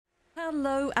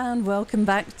Hello and welcome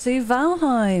back to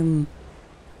Valheim.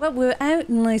 Well, we're out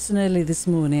nice and early this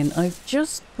morning. I've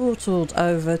just portaled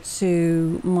over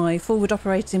to my forward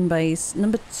operating base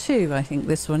number 2, I think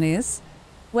this one is,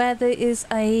 where there is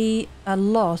a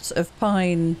lot of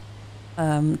pine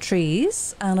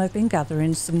trees, and I've been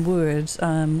gathering some wood.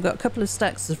 Got a couple of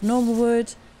stacks of normal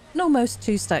wood and almost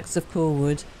 2 stacks of core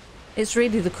wood. It's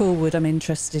really the core wood I'm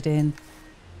interested in.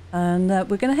 And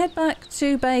we're going to head back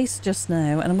to base just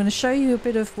now, and I'm going to show you a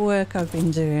bit of work I've been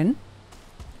doing.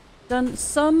 Done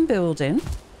some building,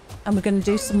 and we're going to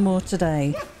do some more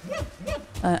today.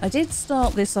 I did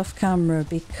start this off camera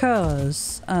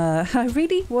because I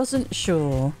really wasn't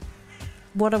sure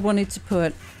what I wanted to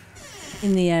put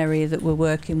in the area that we're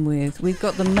working with. We've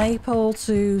got the maypole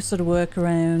to sort of work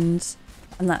around,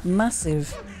 and that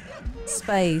massive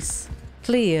space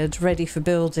cleared, ready for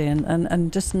building,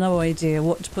 and just no idea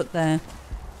what to put there.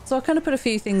 So I kind of put a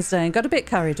few things down, got a bit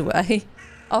carried away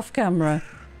off camera,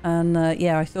 and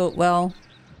yeah, I thought, well,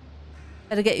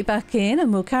 better get you back in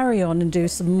and we'll carry on and do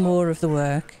some more of the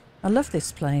work. I love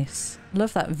this place. I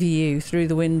love that view through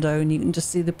the window, and you can just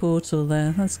see the portal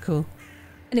there. That's cool.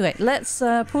 Anyway, let's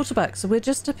portal back. So we're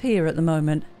just up here at the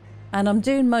moment, and I'm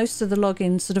doing most of the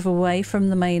logging sort of away from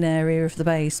the main area of the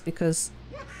base because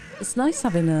it's nice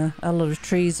having a lot of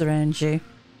trees around you.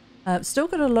 Still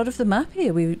got a lot of the map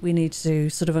here we need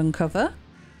to sort of uncover.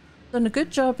 Done a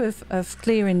good job of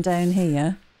clearing down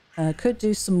here. Could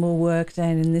do some more work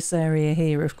down in this area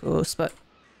here, of course, but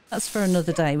that's for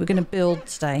another day. We're going to build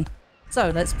today. So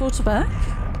let's portal back.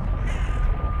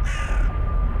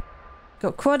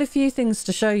 Got quite a few things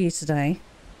to show you today.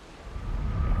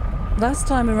 Last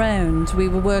time around we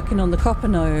were working on the copper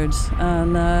node,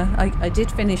 and I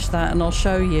did finish that, and I'll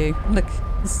show you. Look,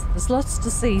 there's lots to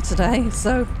see today.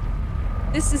 So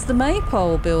this is the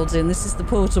maypole building, this is the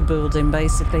portal building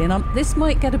basically, and this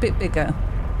might get a bit bigger,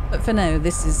 but for now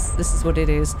this is what it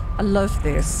is. I love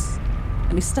this.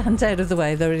 Let me stand out of the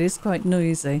way, though it is quite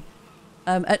noisy.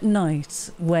 At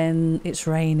night when it's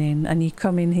raining and you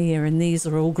come in here and these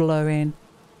are all glowing,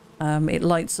 it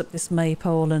lights up this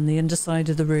maypole and the underside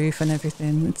of the roof and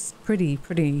everything. It's pretty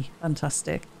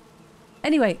fantastic.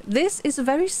 Anyway, this is a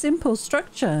very simple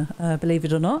structure, believe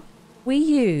it or not. We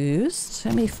used,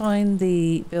 let me find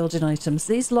the building items,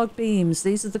 these log beams.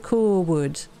 These are the core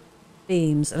wood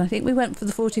beams, and I think we went for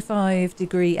the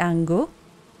 45-degree angle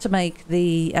to make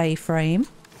the A-frame.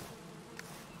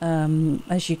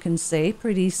 As you can see,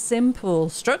 pretty simple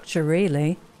structure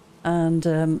really, and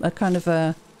a kind of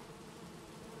a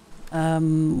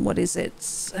what is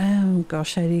it? Oh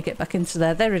gosh, how do you get back into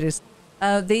there? There it is.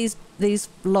 These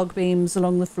log beams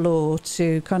along the floor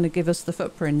to kind of give us the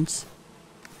footprint.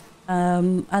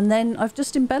 And then I've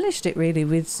just embellished it really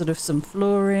with sort of some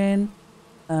flooring,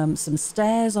 some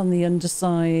stairs on the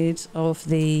underside of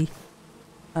the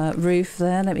roof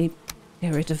there. Let me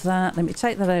get rid of that. Let me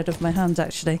take that out of my hand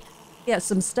actually. Yeah,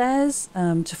 some stairs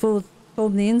to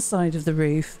form the inside of the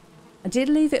roof. I did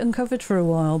leave it uncovered for a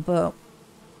while, but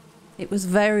it was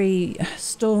very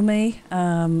stormy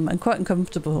and quite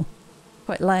uncomfortable,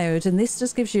 quite loud, and this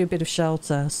just gives you a bit of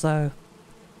shelter. So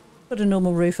put a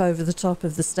normal roof over the top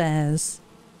of the stairs.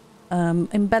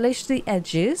 Embellished the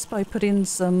edges by putting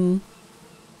some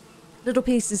little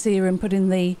pieces here and putting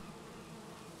the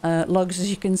logs,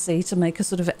 as you can see, to make a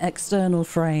sort of external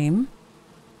frame.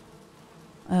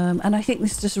 And I think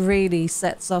this just really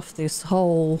sets off this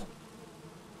whole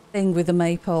thing with the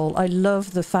maypole. I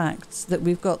love the fact that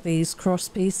we've got these cross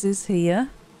pieces here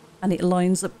and it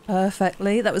lines up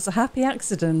perfectly. That was a happy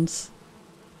accident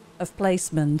of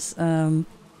placement, but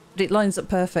it lines up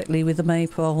perfectly with the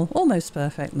maypole, almost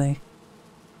perfectly.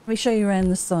 Let me show you around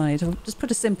the side. I'll just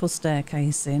put a simple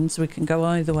staircase in so we can go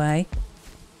either way.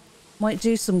 Might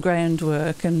do some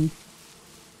groundwork and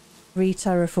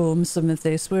re-terraform some of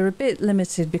this. We're a bit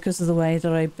limited because of the way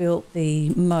that I built the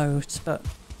moat, but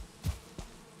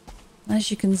as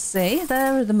you can see,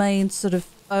 there are the main sort of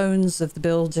bones of the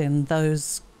building,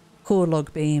 those core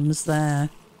log beams there,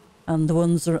 and the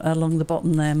ones are along the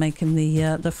bottom there making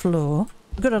the floor.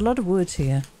 We've got a lot of wood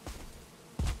here,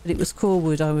 but it was core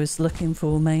wood I was looking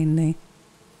for mainly.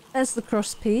 There's the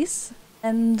cross piece,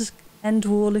 end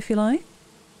wall if you like.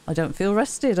 I don't feel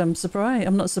rested. I'm surprised.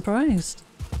 I'm not surprised.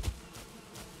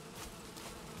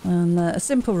 And a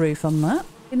simple roof on that.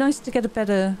 Be nice to get a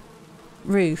better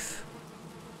roof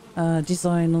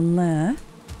design on there.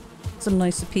 Some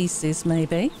nicer pieces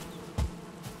maybe.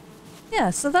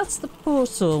 Yeah, so that's the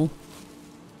portal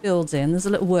building. There's a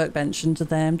little workbench under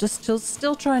there. I'm just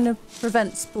still trying to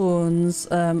prevent spawns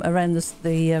around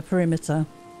the perimeter.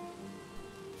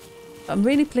 I'm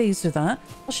really pleased with that.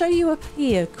 I'll show you up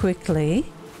here quickly.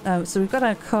 So we've got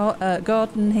our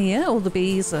garden here. All the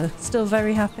bees are still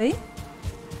very happy.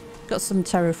 Got some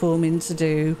terraforming to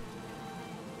do.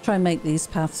 Try and make these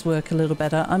paths work a little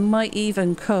better. I might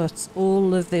even cut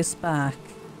all of this back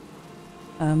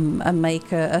and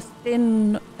make a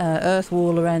thin earth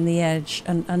wall around the edge,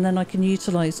 and then I can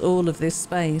utilise all of this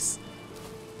space.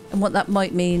 And what that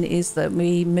might mean is that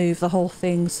we move the whole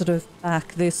thing sort of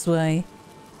back this way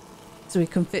so we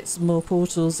can fit some more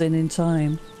portals in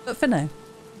time. But for now,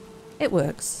 it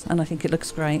works, and I think it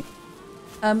looks great.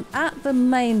 At the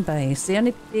main base, the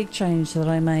only big change that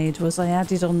I made was I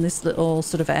added on this little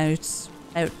sort of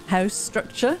outhouse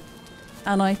structure,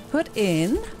 and I put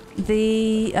in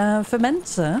the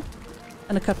fermenter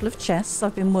and a couple of chests.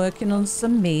 I've been working on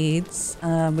some meads.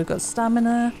 We've got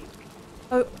stamina,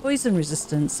 poison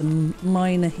resistance, and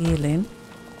minor healing.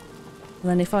 And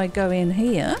then if I go in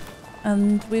here,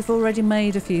 and we've already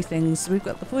made a few things. So we've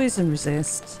got the poison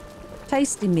resist,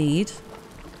 tasty mead.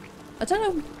 I don't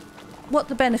know what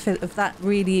the benefit of that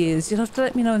really is. You'll have to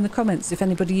let me know in the comments if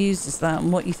anybody uses that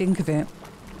and what you think of it.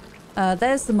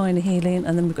 There's the minor healing,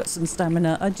 and then we've got some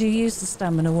stamina. I do use the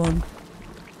stamina one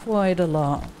quite a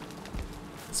lot.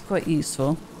 It's quite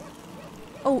useful.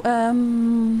 Oh,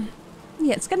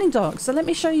 yeah, it's getting dark, so let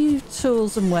me show you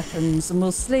tools and weapons, and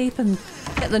we'll sleep and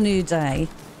get the new day.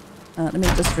 Let me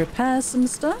just repair some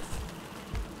stuff.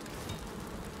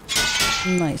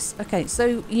 Nice. Okay,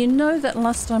 so you know that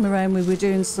last time around we were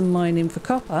doing some mining for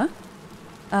copper.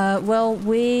 Well,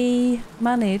 we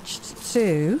managed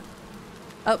to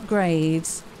upgrade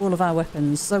all of our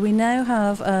weapons. So we now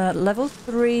have a level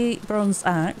 3 bronze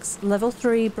axe, level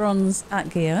 3 bronze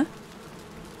gear,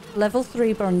 level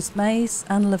 3 bronze mace,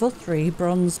 and level 3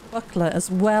 bronze buckler,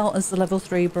 as well as the level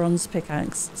 3 bronze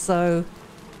pickaxe. So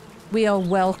we are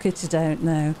well kitted out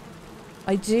now.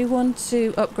 I do want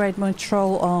to upgrade my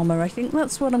troll armor. I think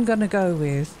that's what I'm going to go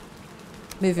with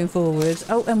moving forward.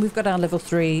 Oh, and we've got our level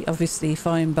 3, obviously,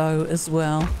 fine bow as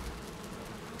well.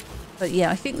 But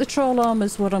yeah, I think the troll armor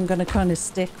is what I'm going to kind of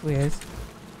stick with.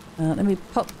 Let me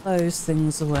pop those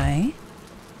things away.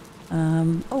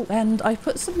 Oh, and I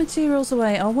put some materials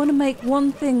away. I want to make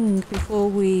one thing before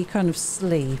we kind of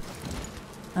sleep.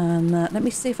 And let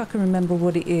me see if I can remember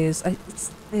what it is.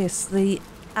 It's this, the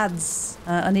adze.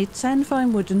 I need 10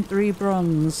 fine wood and 3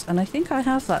 bronze, and I think I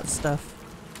have that stuff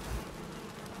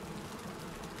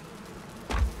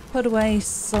put away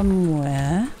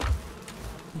somewhere.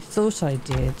 I thought I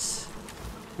did.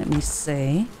 Let me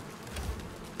see.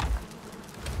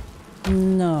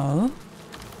 No,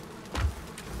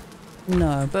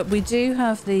 but we do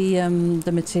have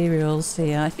the materials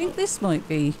here. I think this might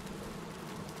be.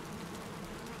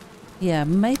 Yeah,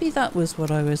 maybe that was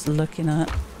what I was looking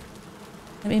at.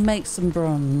 Let me make some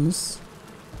bronze.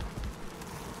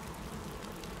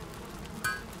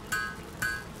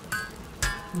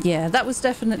 Yeah, that was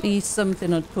definitely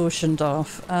something I'd portioned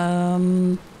off.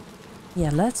 Yeah,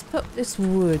 let's put this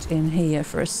wood in here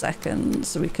for a second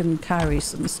so we can carry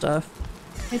some stuff.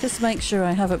 Let me just make sure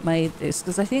I haven't made this,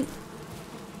 because I think...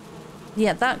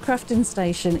 Yeah, that crafting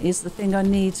station is the thing I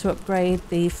need to upgrade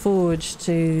the forge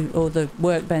to, or the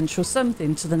workbench or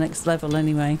something to the next level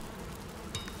anyway.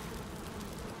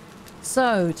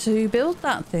 So, to build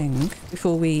that thing,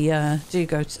 before we do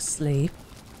go to sleep,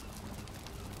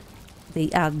 the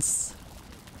adze,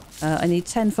 I need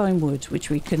 10 fine wood, which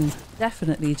we can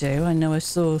definitely do. I know I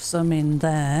saw some in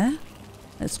there.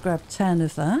 Let's grab 10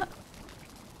 of that.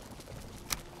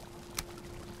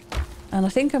 And I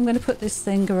think I'm going to put this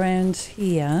thing around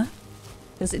here,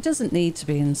 because it doesn't need to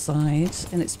be inside,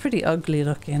 and it's pretty ugly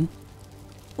looking.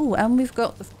 Oh, and we've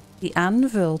got the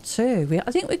anvil too.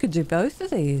 I think we could do both of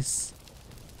these.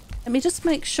 Let me just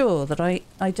make sure that I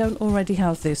don't already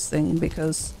have this thing,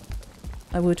 because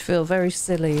I would feel very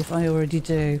silly if I already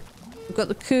do. We've got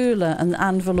the cooler and the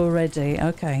anvil already.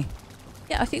 Okay.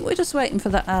 Yeah, I think we're just waiting for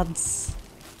the adze,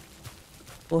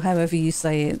 or however you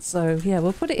say it. So yeah,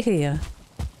 we'll put it here.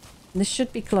 And this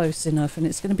should be close enough, and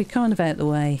it's going to be kind of out the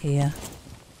way here.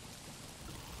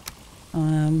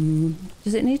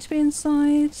 Does it need to be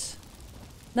inside?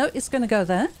 No, it's going to go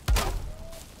there.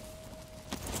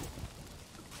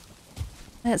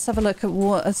 Let's have a look at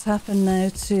what has happened now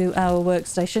to our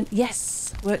workstation.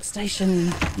 Yes,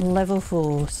 workstation level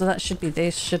 4. So that should be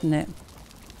this, shouldn't it?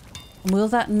 And will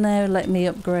that now let me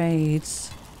upgrade?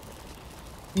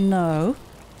 No.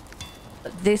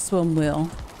 But this one will.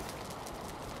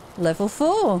 Level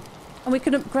 4. And we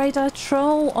can upgrade our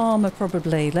troll armor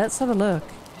probably. Let's have a look.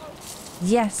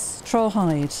 Yes, troll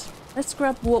hide. Let's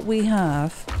grab what we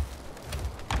have.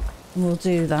 And we'll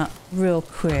do that real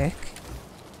quick.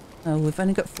 Oh, we've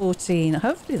only got 14.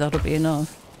 Hopefully that'll be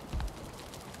enough.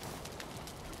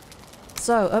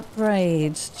 So,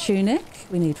 upgrade tunic.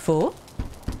 We need 4.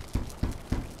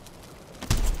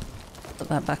 Put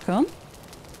that back on.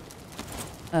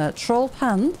 Troll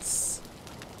pants.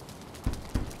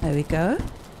 There we go.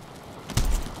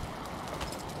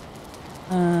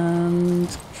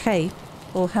 And cape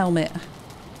or helmet.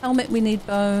 Helmet we need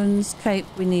bones. Cape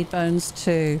we need bones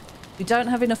too. We don't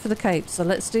have enough for the cape, so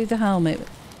let's do the helmet.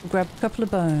 We'll grab a couple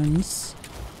of bones.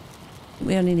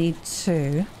 We only need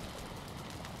 2.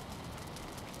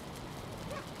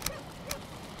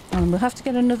 And we'll have to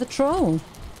get another troll.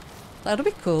 That'll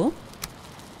be cool.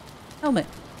 Helmet.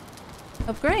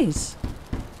 Upgrade.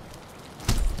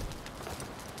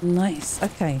 Nice.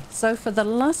 Okay, so for the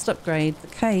last upgrade, the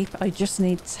cape, I just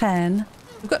need 10.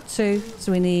 We've got 2,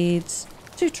 so we need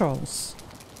 2 trolls.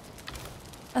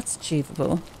 That's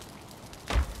achievable.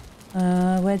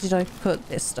 Where did I put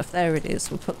this stuff? There it is.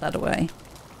 We'll put that away.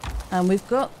 And we've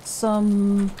got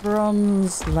some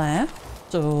bronze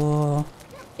left, or...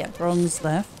 yeah, bronze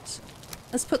left.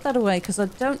 Let's put that away, because I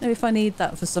don't know if I need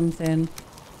that for something.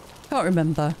 Can't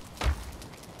remember.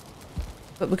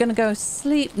 But we're going to go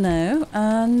sleep now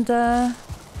and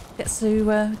get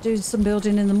to do some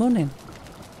building in the morning.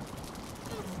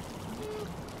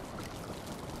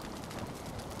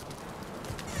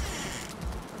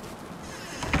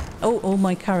 Oh, all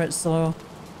my carrots are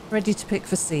ready to pick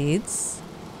for seeds.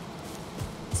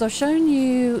 So I've shown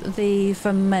you the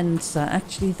fermenter.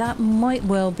 Actually, that might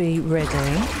well be ready.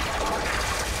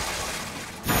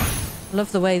 I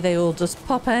love the way they all just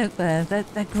pop out there.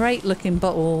 They're great looking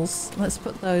bottles. Let's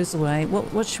put those away.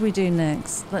 What should we do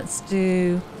next? Let's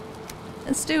do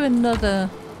another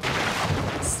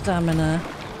stamina.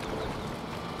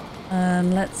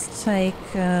 And let's take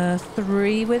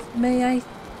 3 with me. I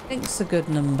think it's a good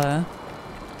number.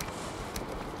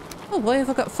 Oh, why have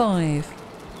I got 5?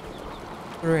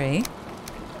 3.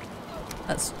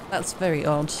 That's very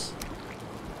odd.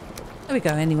 There we go,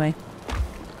 anyway.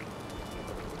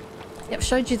 Yep,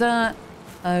 showed you that.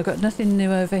 I've got nothing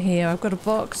new over here. I've got a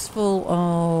box full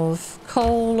of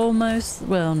coal almost.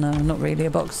 Well, no, not really a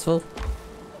box full.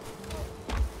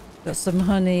 Got some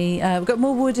honey. We've got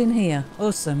more wood in here.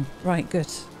 Awesome. Right, good.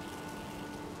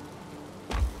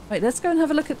 Right, let's go and have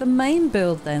a look at the main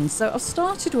build then. So I've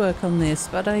started work on this,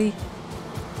 but I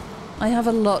have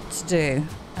a lot to do,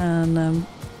 and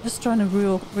just trying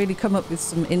to really come up with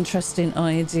some interesting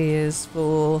ideas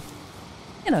for,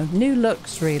 you know, new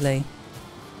looks really,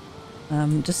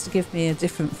 just to give me a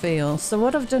different feel. So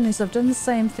what I've done is I've done the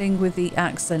same thing with the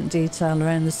accent detail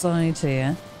around the side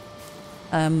here.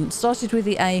 Started with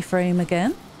the A-frame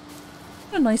again.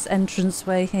 Got a nice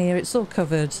entranceway here. It's all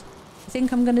covered. I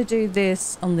think I'm going to do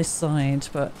this on this side,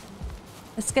 but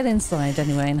let's get inside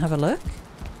anyway and have a look.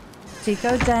 So you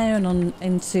go down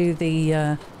into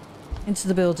the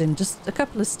building, just a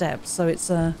couple of steps, so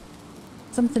it's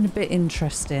something a bit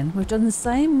interesting. We've done the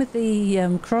same with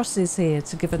the crosses here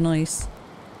to give a nice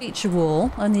feature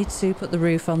wall. I need to put the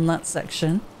roof on that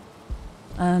section.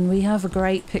 And we have a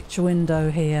great picture window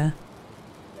here,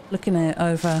 looking out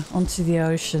over onto the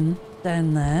ocean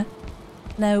down there.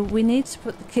 Now we need to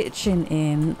put the kitchen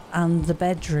in and the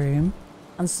bedroom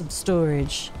and some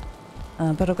storage.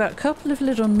 But I've got a couple of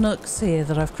little nooks here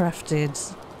that I've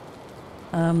crafted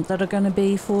that are going to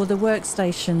be for the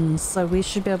workstations. So we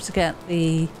should be able to get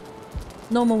the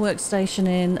normal workstation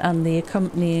in and the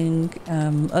accompanying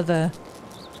other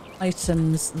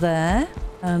items there.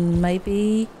 And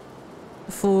maybe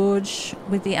the forge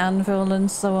with the anvil and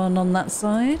so on that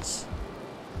side.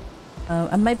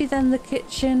 And maybe then the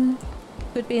kitchen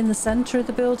could be in the centre of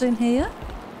the building here.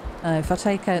 If I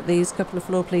take out these couple of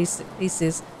floor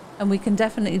pieces. And we can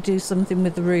definitely do something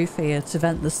with the roof here to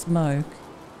vent the smoke.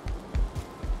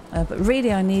 But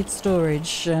really I need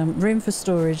storage, room for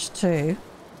storage too.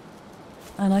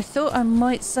 And I thought I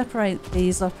might separate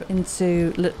these up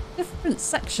into different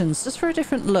sections just for a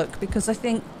different look, because I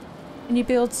think when you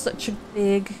build such a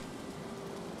big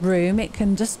room it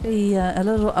can just be a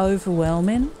little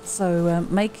overwhelming. So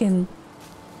making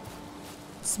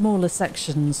smaller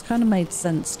sections kind of made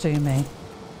sense to me.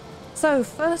 So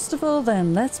first of all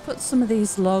then, let's put some of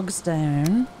these logs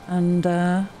down and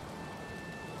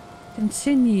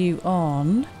continue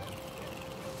on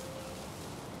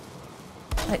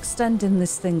extending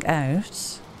this thing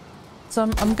out. So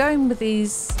I'm going with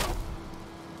these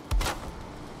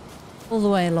all the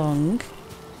way along.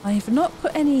 I have not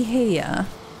put any here.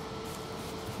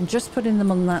 I'm just putting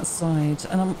them on that side,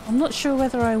 and I'm not sure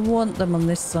whether I want them on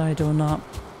this side or not,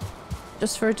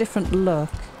 just for a different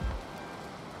look.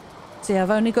 See,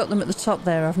 I've only got them at the top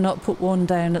there. I've not put one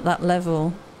down at that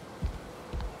level.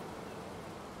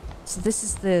 So this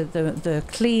is the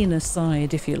cleaner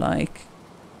side, if you like.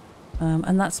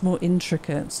 And that's more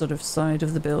intricate sort of side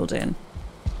of the building.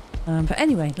 But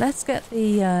anyway, let's get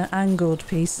the angled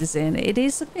pieces in. It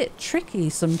is a bit tricky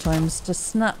sometimes to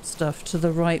snap stuff to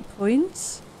the right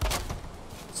point.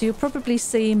 So you'll probably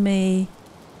see me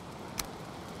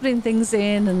putting things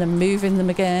in and then moving them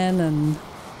again, and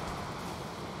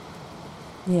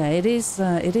yeah, it is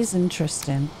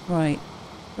interesting. Right,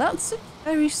 that's a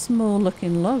very small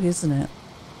looking log, isn't it?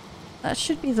 That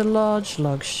should be the large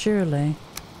log, surely.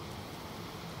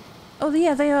 Oh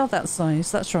yeah, they are that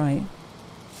size, that's right.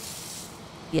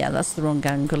 Yeah, that's the wrong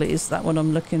angle. It is that one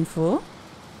I'm looking for.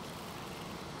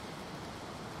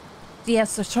 Yeah,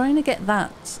 so trying to get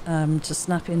that to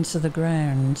snap into the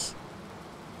ground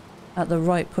at the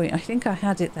right point. I think I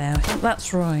had it there. I think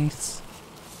that's right.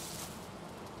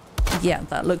 Yeah,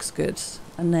 that looks good.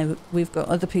 And now we've got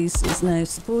other pieces now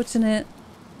supporting it.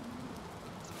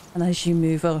 And as you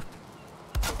move up,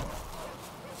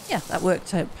 yeah, that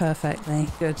worked out perfectly.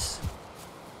 Good.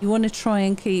 You want to try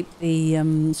and keep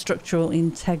the structural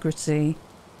integrity.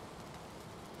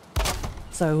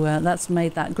 So that's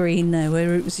made that green now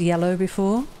where it was yellow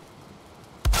before.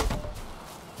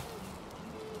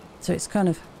 So it's kind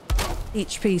of,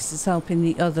 each piece is helping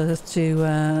the other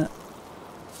to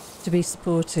be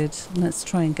supported. And let's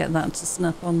try and get that to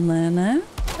snap on there now.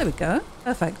 There we go.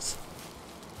 Perfect.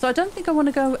 So I don't think I want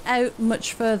to go out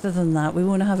much further than that. We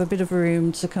want to have a bit of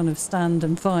room to kind of stand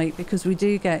and fight, because we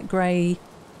do get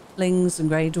greylings and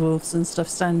grey dwarfs and stuff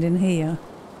standing here.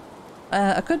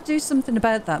 I could do something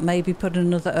about that, maybe put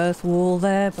another earth wall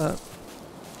there, but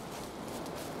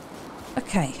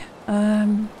okay.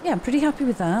 Yeah, I'm pretty happy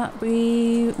with that.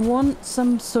 We want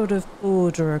some sort of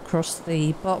border across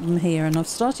the bottom here, and I've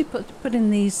started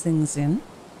putting these things in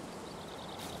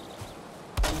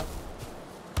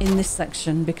this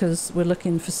section because we're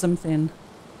looking for something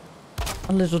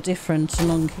a little different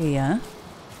along here.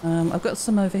 I've got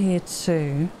some over here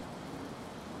too.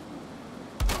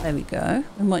 There we go.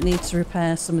 We might need to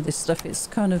repair some of this stuff. It's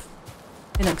kind of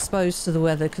been exposed to the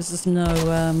weather because there's no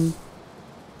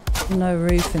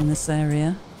roof in this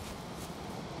area.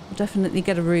 We'll definitely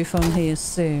get a roof on here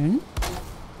soon.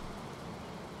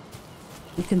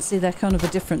 You can see they're kind of a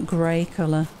different grey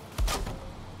colour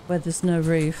where there's no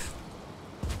roof.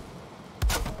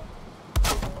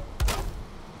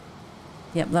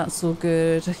 Yep, that's all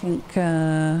good. I think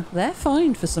they're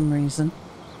fine for some reason.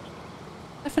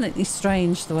 Definitely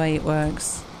strange the way it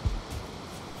works.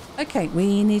 Okay,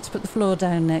 we need to put the floor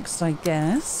down next, I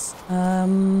guess.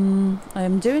 I'm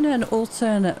doing an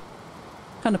alternate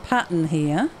kind of pattern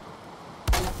here.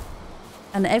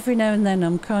 And every now and then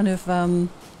I'm kind of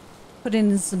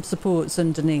putting in some supports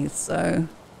underneath, so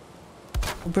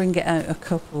I'll bring it out a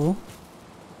couple.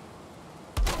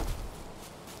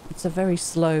 It's a very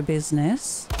slow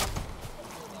business.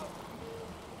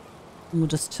 And we'll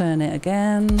just turn it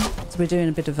again. So we're doing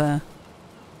a bit of a...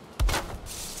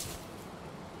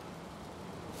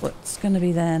 What's going to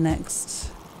be there next?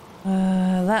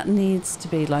 That needs to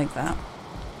be like that.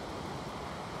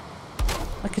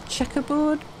 Like a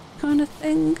checkerboard kind of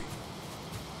thing.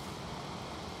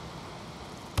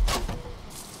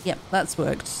 Yep, that's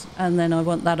worked. And then I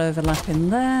want that overlapping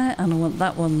there, and I want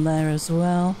that one there as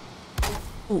well.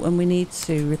 Oh, and we need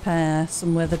to repair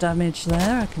some weather damage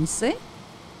there, I can see.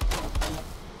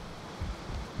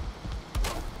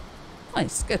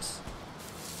 Nice, good.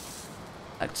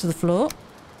 Back to the floor.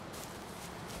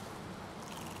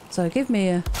 So give me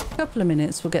a couple of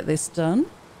minutes, we'll get this done.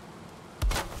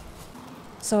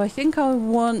 So I think I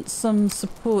want some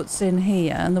supports in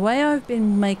here, and the way I've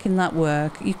been making that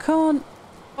work, you can't,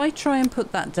 if I try and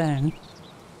put that down,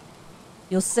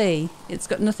 you'll see it's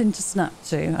got nothing to snap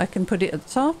to. I can put it at the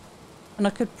top, and I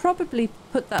could probably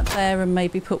put that there and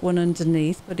maybe put one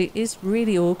underneath, but it is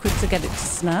really awkward to get it to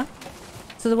snap.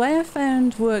 So the way I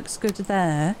found works good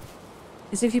there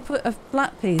is if you put a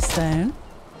flat piece down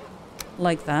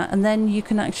like that, and then you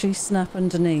can actually snap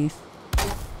underneath.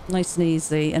 Nice and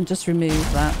easy, and just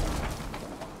remove that.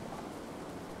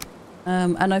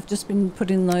 And I've just been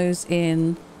putting those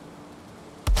in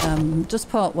just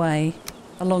part way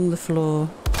along the floor,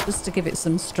 just to give it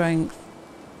some strength.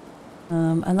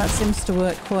 And that seems to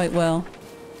work quite well.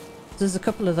 There's a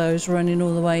couple of those running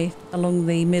all the way along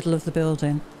the middle of the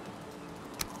building.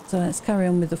 So let's carry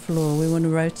on with the floor. We want to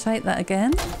rotate that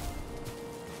again.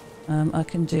 I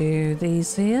can do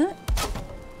these here.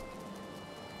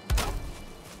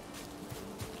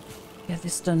 Get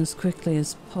this done as quickly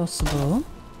as possible.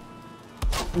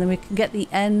 And then we can get the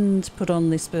end put on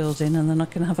this building, and then I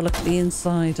can have a look at the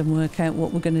inside and work out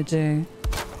what we're going to do.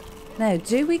 Now,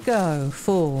 do we go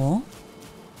for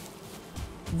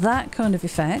that kind of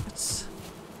effect?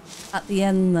 at the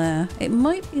end there. It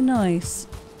might be nice,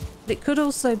 but it could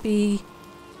also be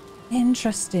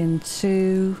interesting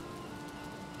to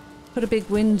put a big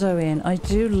window in. I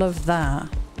do love that.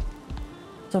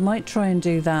 So I might try and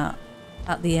do that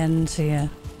at the end here.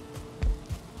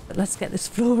 But let's get this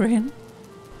floor in.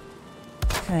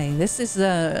 Okay, this is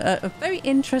a very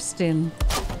interesting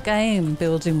game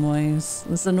building wise.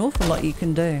 There's an awful lot you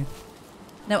can do.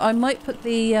 Now I might put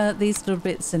the these little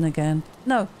bits in again.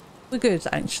 No, we're good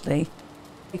actually,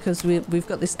 because we've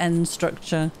got this end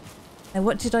structure. Now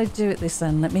what did I do at this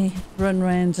end? Let me run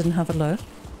around and have a look.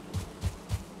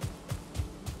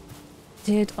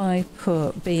 Did I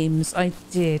put beams? I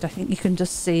did. I think you can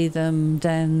just see them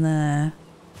down there.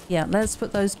 Yeah, let's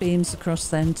put those beams across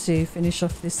then to finish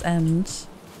off this end.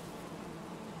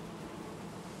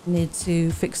 Need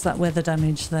to fix that weather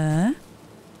damage there.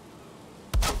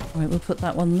 Right, we'll put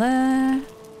that one there.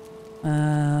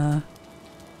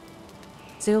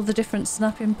 See all the different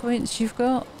snapping points you've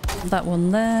got? That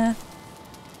one there.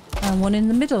 And one in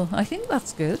the middle. I think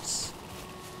that's good.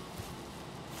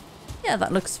 Yeah,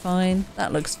 that looks fine.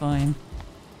 That looks fine.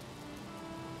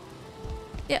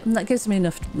 Yeah, and that gives me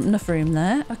enough room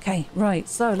there. Okay, right.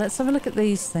 So let's have a look at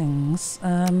these things.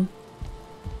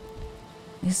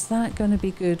 Is that going to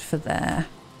be good for there?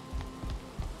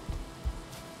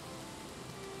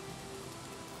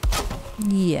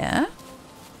 Yeah.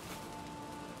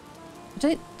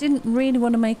 Didn't really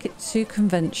want to make it too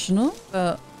conventional,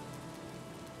 but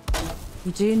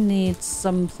you do need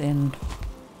something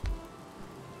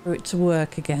for it to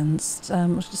work against.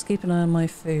 Let's just keep an eye on my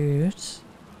food.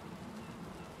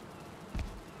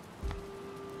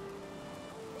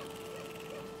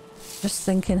 Just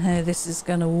thinking how this is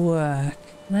going to work.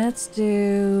 Let's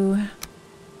do...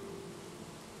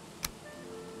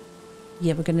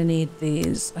 Yeah, we're going to need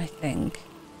these, I think.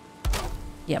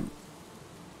 Yep.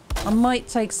 I might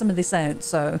take some of this out,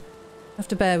 so you have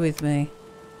to bear with me.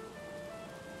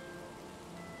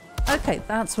 Okay,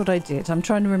 that's what I did. I'm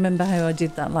trying to remember how I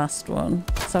did that last one.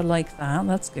 So like that,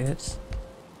 that's good.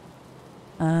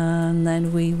 And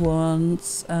then we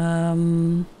want...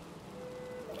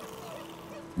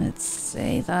 let's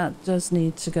see, that does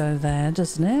need to go there,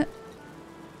 doesn't it?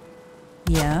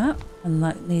 Yeah, and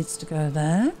that needs to go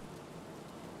there.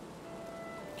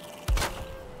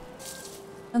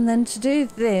 And then to do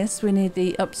this, we need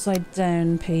the upside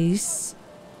down piece.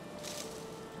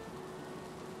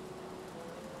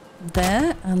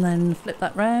 There, and then flip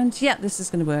that round. Yeah, this is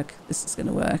going to work. This is going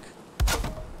to work.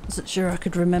 Wasn't sure I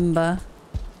could remember.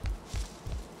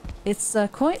 It's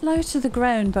quite low to the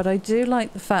ground, but I do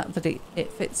like the fact that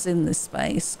it fits in this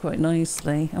space quite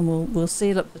nicely. And we'll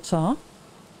seal up the top.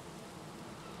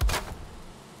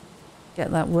 Get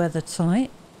that weather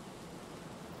tight.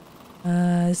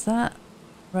 Is that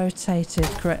rotated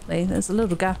correctly? There's a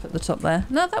little gap at the top there.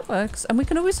 No, that works. And we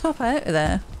can always hop out of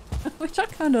there, which I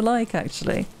kind of like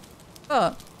actually.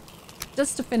 But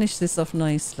just to finish this off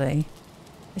nicely,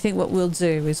 I think what we'll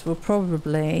do is we'll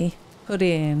probably put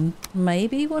in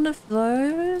maybe one of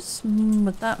those.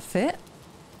 Would that fit?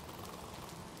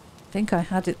 I think I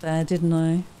had it there, didn't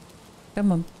I?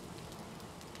 Come on.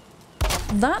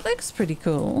 That looks pretty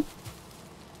cool.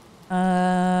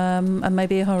 And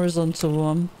maybe a horizontal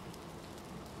one.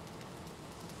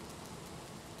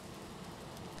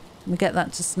 We get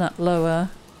that to snap lower.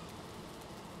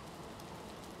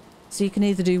 So you can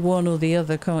either do one or the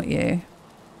other, can't you?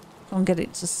 Can't get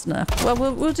it to snap. Well,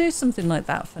 we'll do something like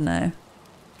that for now.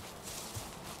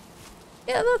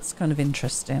 Yeah, that's kind of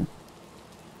interesting.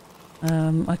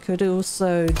 I could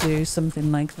also do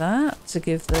something like that to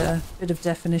give the bit of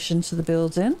definition to the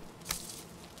building.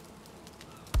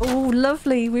 Oh,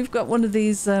 lovely! We've got one of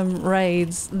these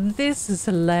raids. This is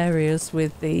hilarious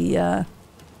with the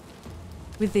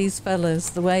with these fellas,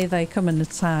 the way they come and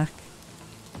attack,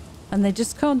 and they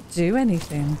just can't do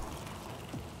anything.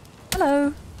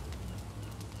 Hello.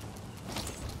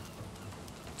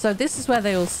 So this is where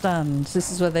they all stand.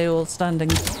 This is where they all stand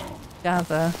and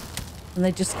gather, and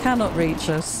they just cannot reach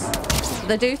us.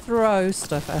 They do throw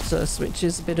stuff at us, which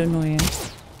is a bit annoying.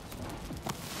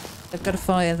 They've got a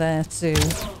fire there to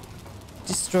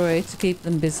destroy to keep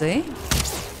them busy.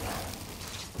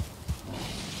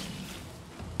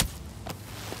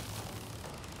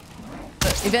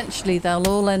 But eventually they'll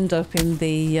all end up in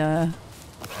the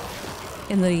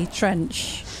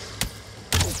trench.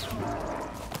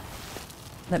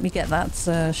 Let me get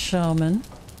that shaman.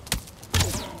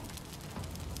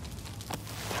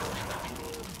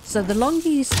 So the longer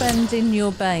you spend in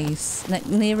your base,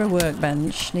 near a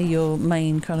workbench, near your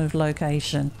main kind of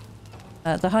location,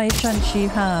 the higher chance you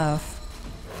have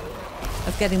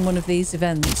of getting one of these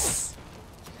events.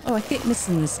 Oh, I keep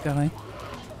missing this guy.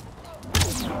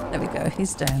 There we go,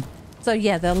 he's down. So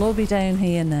yeah, they'll all be down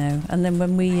here now. And then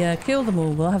when we kill them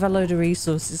all, we'll have a load of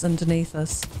resources underneath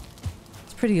us.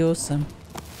 It's pretty awesome.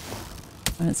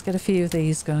 Right, let's get a few of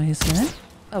these guys now.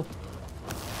 Oh,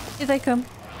 here they come.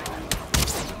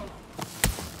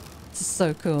 This is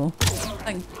so cool.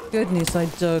 Thank goodness I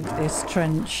dug this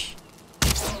trench.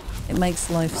 It makes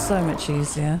life so much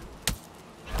easier.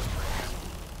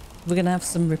 We're going to have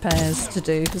some repairs to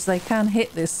do because they can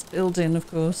hit this building, of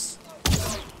course.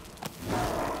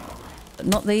 But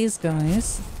not these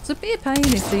guys. It'd be a pain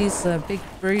if these big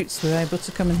brutes were able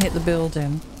to come and hit the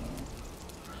building.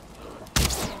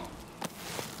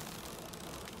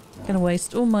 Gonna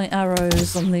waste all my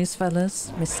arrows on these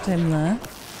fellas. Missed him there.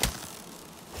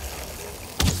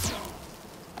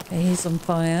 Okay, he's on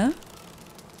fire.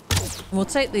 We'll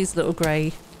take these little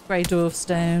grey dwarfs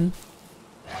down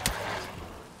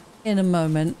in a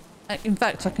moment. In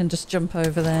fact, I can just jump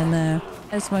over there now.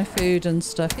 There's my food and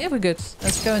stuff. Yeah, we're good.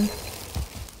 Let's go and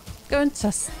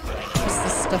test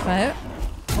this stuff out.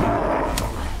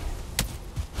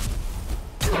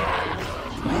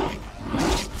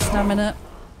 Stamina.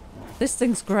 This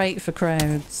thing's great for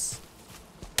crowds.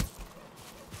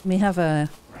 We have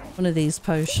one of these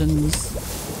potions.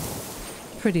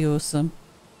 Pretty awesome.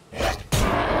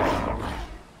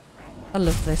 I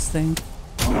love this thing.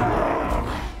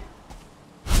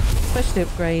 Especially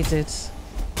upgraded.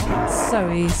 It's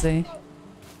so easy.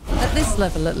 At this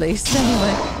level at least,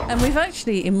 anyway. And we've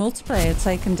actually, in multiplayer,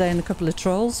 taken down a couple of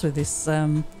trolls with this.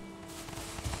 You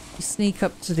sneak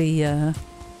up to the...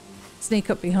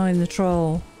 sneak up behind the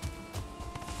troll.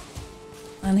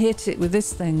 And hit it with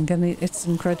this thing, and it's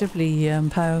incredibly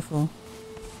powerful.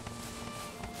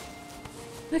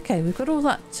 Okay, we've got all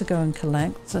that to go and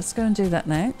collect. So let's go and do that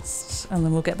next. And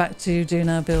then we'll get back to doing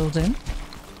our building.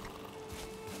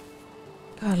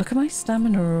 God, look at my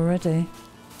stamina already.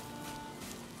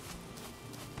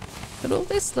 Got all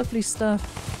this lovely stuff.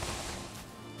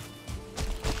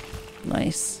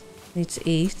 Nice. Need to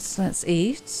eat. Let's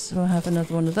eat. We'll have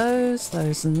another one of those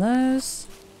and those.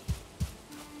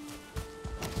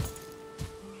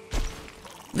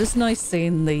 It's nice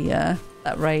seeing the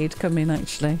that raid come in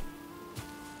actually.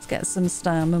 Let's get some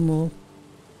stam and we'll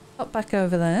hop back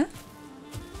over there.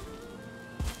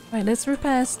 Right, let's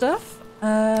repair stuff.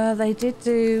 They did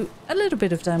do a little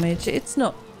bit of damage. It's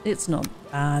not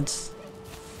bad.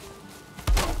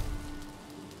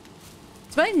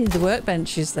 It's mainly the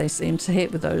workbenches they seem to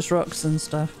hit with those rocks and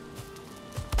stuff.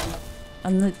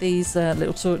 And these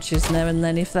little torches now and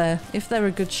then if they're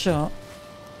a good shot.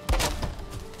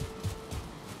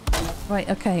 Right,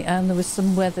 okay, and there was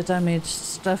some weather damage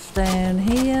stuff down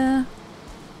here.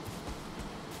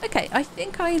 Okay, I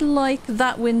think I like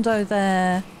that window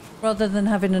there rather than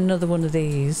having another one of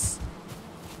these.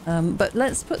 But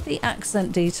let's put the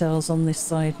accent details on this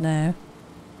side now.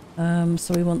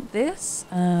 So we want this.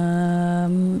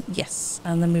 Yes,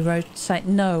 and then we rotate.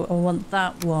 No, I want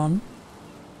that one.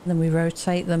 And then we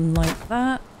rotate them like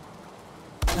that.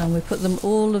 And we put them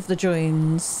all of the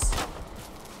joins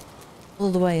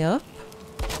all the way up.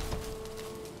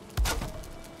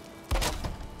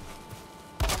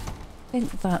 I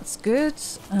think that's good.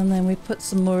 And then we put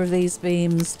some more of these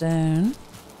beams down.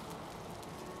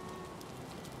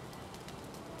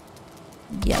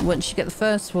 Yeah, once you get the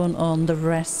first one on, the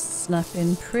rest snap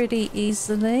in pretty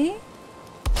easily.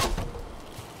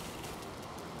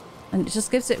 And it just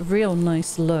gives it a real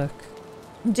nice look.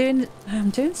 I'm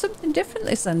doing something different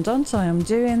this end, aren't I? I'm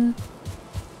doing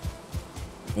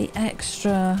the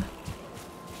extra...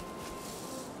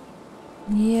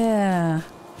 Yeah.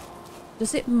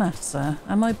 Does it matter?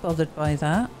 Am I bothered by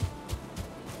that?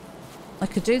 I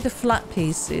could do the flat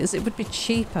pieces. It would be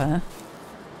cheaper.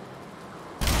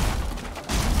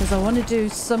 Because I want to do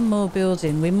some more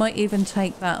building. We might even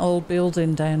take that old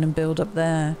building down and build up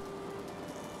there.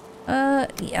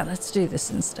 Yeah, let's do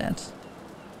this instead.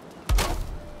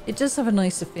 It does have a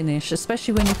nicer finish,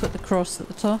 especially when you put the cross at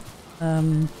the top.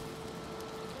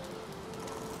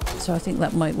 So I think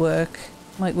that might work.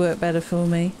 Might work better for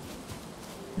me.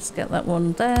 Let's get that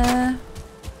one there.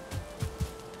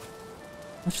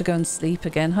 I have to go and sleep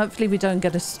again. Hopefully we don't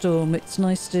get a storm. It's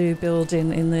nice to build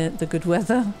in the good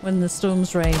weather when the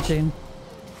storm's raging.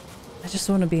 I just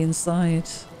want to be inside.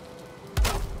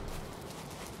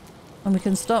 And we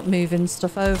can start moving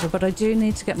stuff over, but I do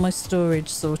need to get my storage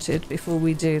sorted before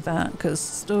we do that, because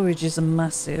storage is a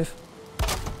massive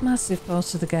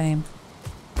part of the game.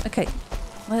 Okay,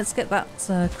 let's get that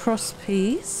cross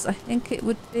piece. I think it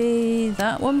would be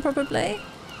that one probably.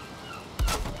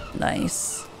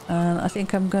 Nice. And I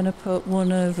think I'm going to put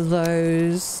one of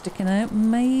those sticking out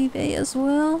maybe as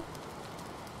well.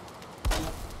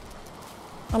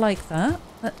 I like that.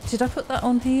 Did I put that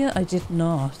on here? I did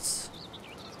not.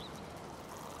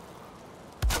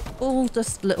 All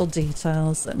just little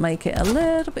details that make it a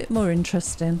little bit more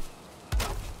interesting.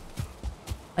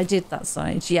 I did that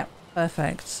side. Yep,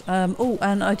 perfect. Oh,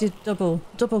 and I did double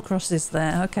crosses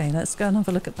there. Okay, let's go and have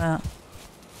a look at that.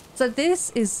 So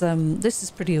this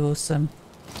is pretty awesome.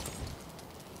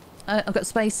 I've got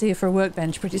space here for a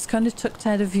workbench, but it's kind of tucked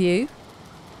out of view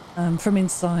from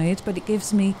inside, but it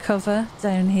gives me cover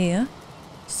down here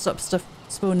to stop stuff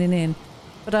spawning in.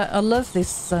 But I love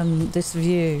this this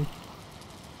view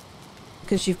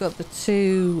because you've got the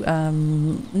two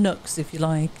nooks, if you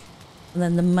like, and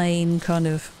then the main kind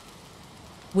of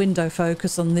window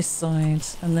focus on this side,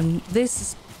 and then this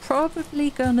is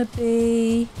probably gonna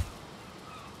be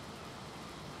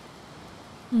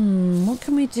what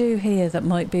can we do here that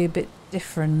might be a bit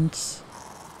different?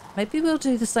 Maybe we'll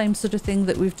do the same sort of thing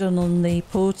that we've done on the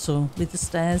portal with the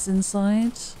stairs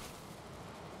inside.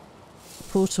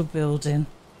 Portal building.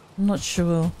 I'm not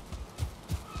sure.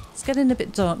 It's getting a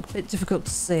bit dark, a bit difficult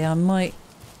to see. I might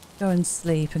go and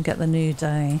sleep and get the new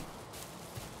day.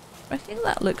 I think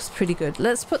that looks pretty good.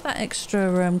 Let's put that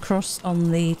extra cross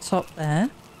on the top there.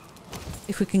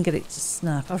 If we can get it to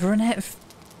snap. I've run out of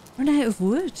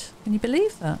wood. Can you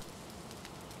believe that?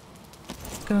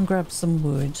 Let's go and grab some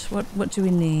wood. What do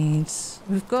we need?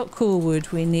 We've got cool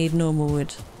wood. We need normal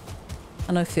wood.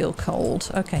 And I feel cold.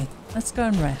 Okay, let's go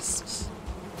and rest.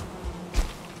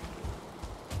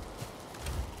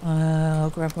 I'll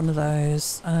grab one of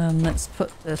those. Let's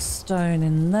put the stone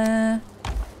in there.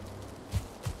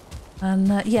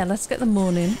 And yeah, let's get the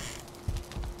morning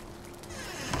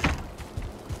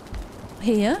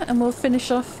here, and we'll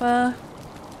finish off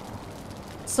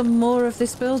some more of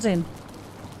this building.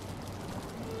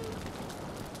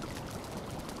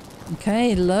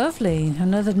 Okay, lovely.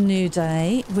 Another new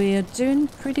day. We are doing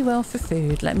pretty well for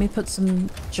food. Let me put some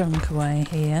junk away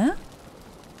here.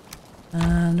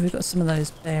 And we've got some of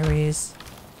those berries.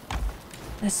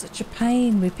 They're such a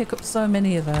pain. We pick up so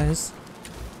many of those.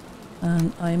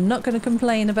 I'm not going to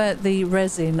complain about the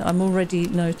resin. I'm already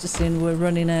noticing we're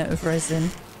running out of resin.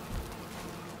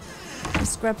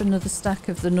 Let's grab another stack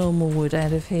of the normal wood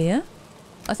out of here.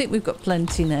 I think we've got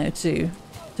plenty now to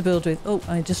build with. Oh,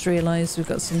 I just realised we've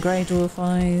got some grey dwarf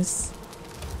eyes.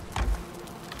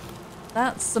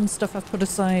 That's some stuff I've put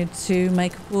aside to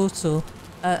make a portal.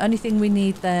 Only thing we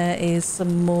need there is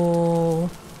some more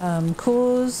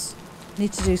cores.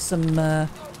 Need to do some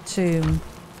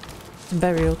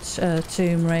burial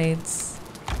tomb raids.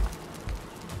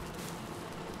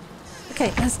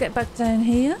 Okay, let's get back down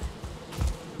here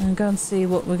and go and see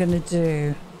what we're going to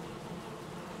do.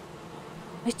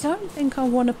 I don't think I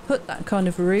want to put that kind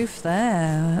of roof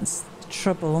there. That's the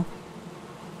trouble.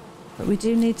 But we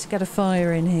do need to get a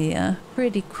fire in here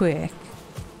pretty quick.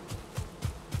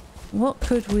 What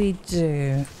could we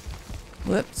do?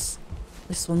 Whoops.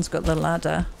 This one's got the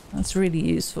ladder. That's really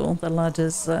useful. The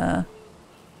ladder's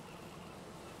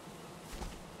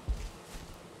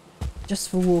just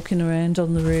for walking around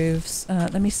on the roofs.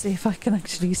 Let me see if I can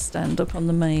actually stand up on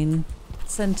the main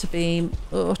centre beam.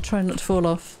 Oh, try not to fall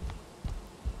off.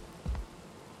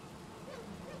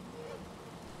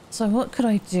 So what could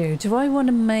I do? Do I want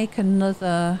to make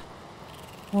another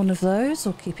one of those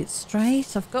or keep it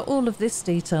straight? I've got all of this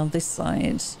detail this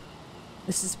side.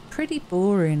 This is pretty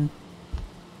boring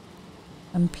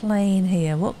and plain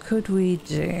here. What could we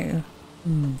do?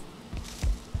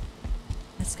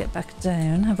 Let's get back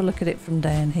down, have a look at it from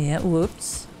down here.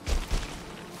 Whoops.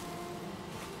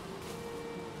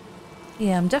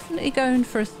 Yeah, I'm definitely going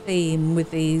for a theme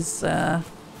with these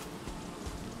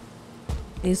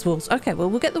walls. Okay, well,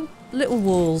 we'll get the little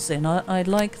walls in. I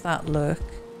like that look.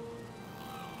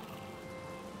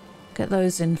 Get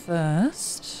those in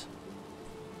first.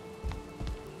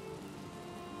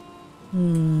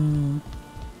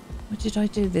 What did I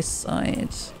do this side?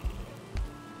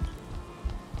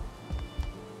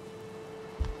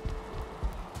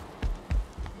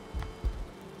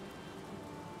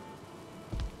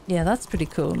 Yeah, that's pretty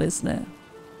cool, isn't it?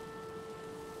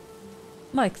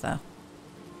 Like that.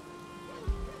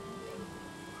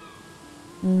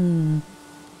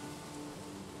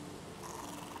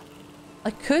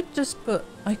 I could just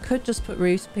put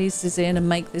roof pieces in and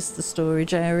make this the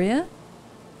storage area.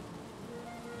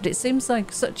 But it seems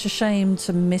like such a shame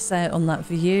to miss out on that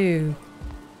view.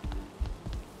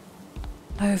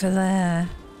 Over there.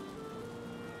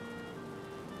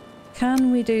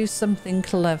 Can we do something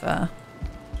clever?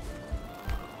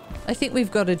 I think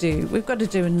we've got to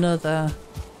do another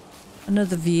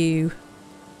another view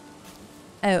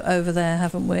out over there,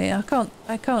 haven't we? I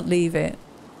can't leave it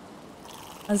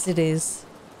as it is.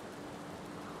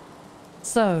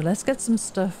 So let's get some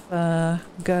stuff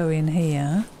going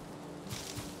here.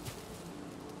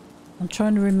 I'm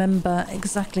trying to remember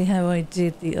exactly how I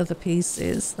did the other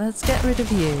pieces. Let's get rid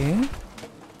of you.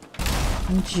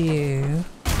 And you.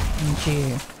 And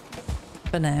you.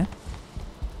 For now.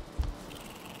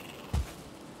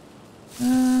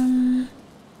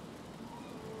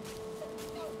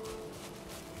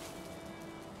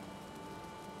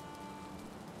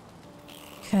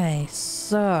 Okay,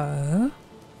 so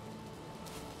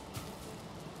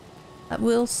that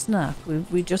will snap.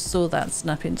 We just saw that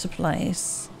snap into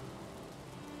place.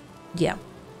 Yeah.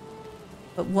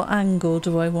 But what angle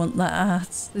do I want that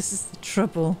at? This is the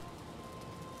trouble.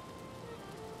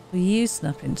 Will you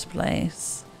snap into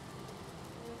place?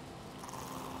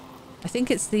 I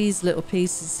think it's these little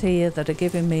pieces here that are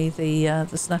giving me the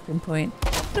snapping point.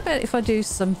 What about if I do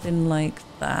something like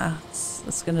that?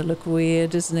 That's going to look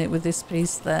weird, isn't it, with this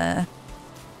piece there?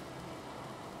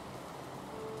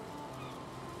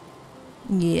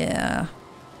 Yeah.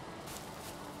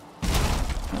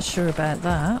 Not sure about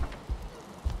that.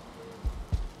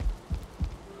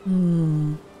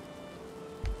 You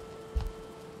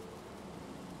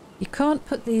can't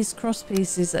put these cross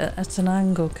pieces at an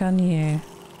angle, can you?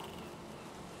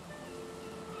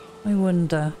 I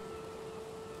wonder.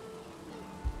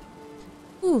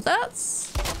 Ooh,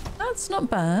 that's not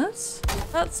bad.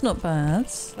 That's not bad.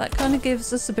 That kind of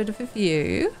gives us a bit of a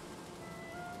view.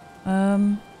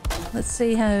 Let's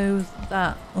see how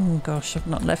that... Oh gosh, I've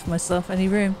not left myself any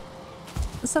room.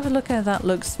 Let's have a look how that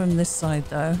looks from this side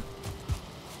though.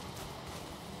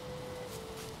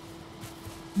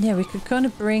 Yeah, we could kind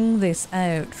of bring this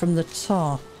out from the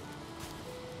top.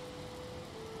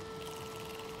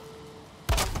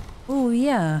 Oh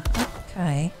yeah,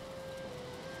 okay.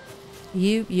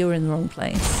 You're in the wrong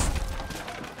place.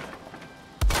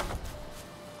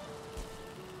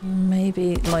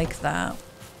 Maybe like that.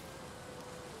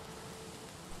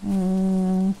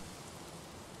 Can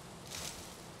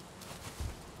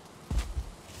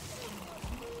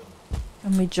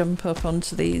we jump up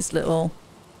onto these little...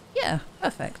 Yeah,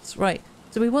 perfect. Right.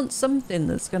 So we want something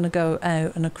that's going to go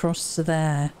out and across to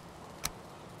there.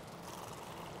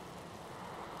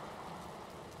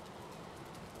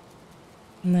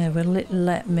 No, will it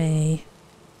let me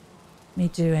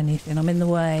do anything? I'm in the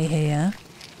way here.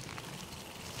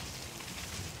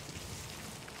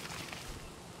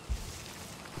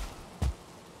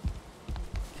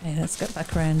 Okay, let's get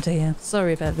back around here.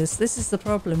 Sorry about this. This is the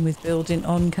problem with building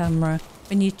on camera.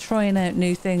 When you're trying out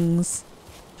new things,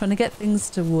 trying to get things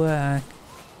to work.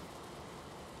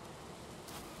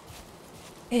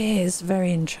 It is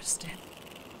very interesting.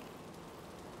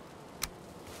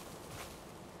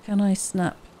 Can I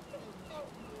snap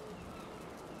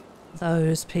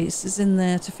those pieces in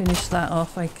there to finish that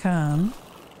off? I can.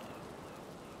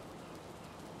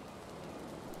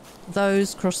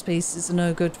 Those cross pieces are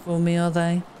no good for me, are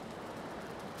they?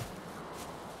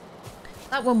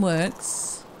 That one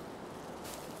works.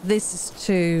 This is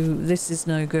two. This is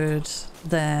no good.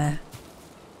 There.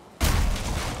 I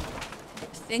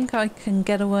think I can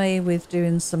get away with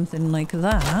doing something like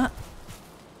that.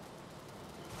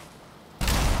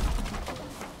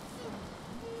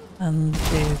 And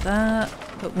do that.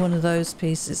 Put one of those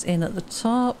pieces in at the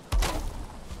top.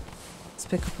 Let's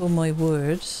pick up all my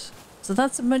wood. So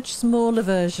that's a much smaller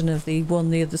version of the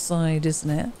one the other side, isn't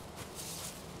it?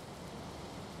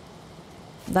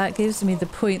 That gives me the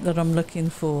point that I'm looking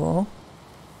for.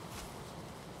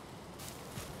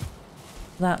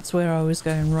 That's where I was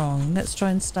going wrong. Let's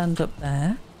try and stand up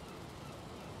there.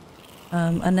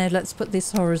 And now let's put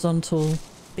this horizontal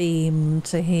beam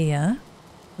to here.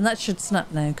 And that should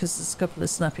snap now because there's a couple of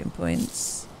snapping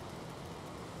points.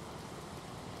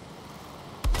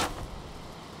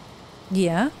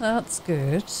 Yeah, that's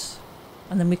good.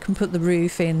 And then we can put the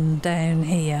roof in down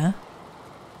here.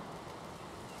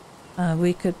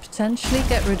 We could potentially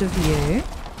get rid of you.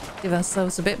 Give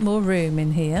ourselves a bit more room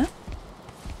in here.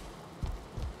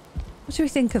 What do we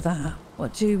think of that?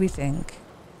 What do we think?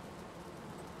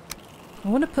 I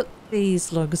want to put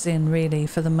these logs in really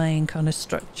for the main kind of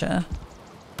structure.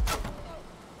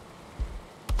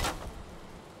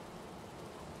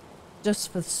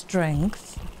 Just for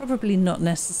strength. Probably not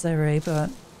necessary, but...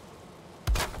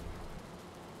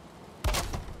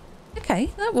 Okay,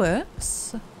 that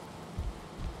works.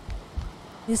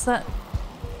 Is that...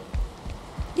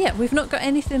 Yeah, we've not got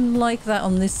anything like that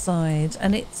on this side,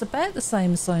 and it's about the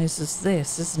same size as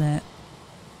this, isn't it?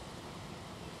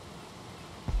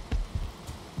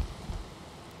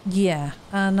 Yeah,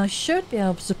 and I should be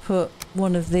able to put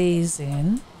one of these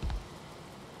in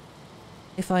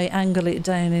if I angle it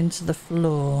down into the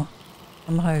floor.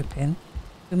 I'm hoping.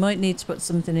 We might need to put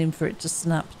something in for it to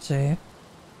snap to.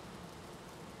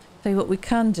 So what we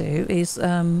can do is,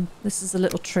 this is a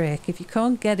little trick. If you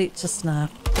can't get it to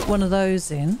snap, put one of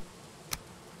those in.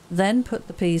 Then put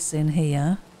the piece in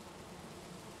here.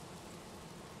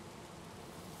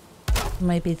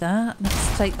 Maybe that.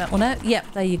 Let's take that one out.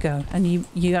 Yep, there you go. And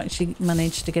you actually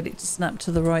managed to get it to snap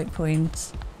to the right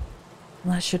point.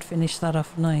 And that should finish that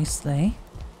off nicely.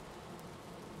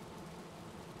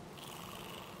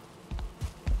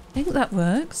 I think that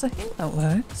works. I think that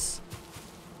works.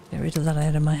 Get rid of that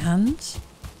out of my hand.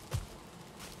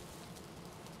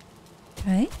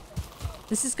 Okay.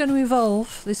 This is going to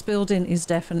evolve. This building is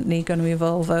definitely going to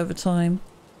evolve over time.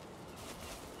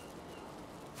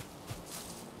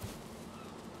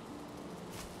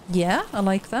 Yeah, I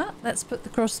like that. Let's put the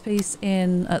cross piece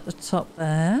in at the top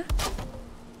there.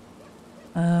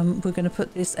 We're going to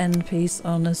put this end piece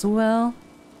on as well.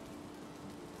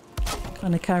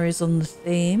 Kind of carries on the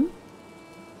theme.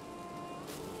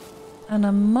 And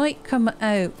I might come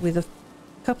out with a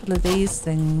couple of these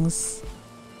things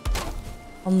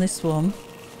on this one.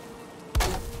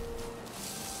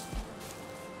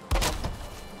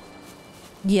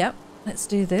 Yep, let's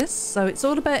do this. So it's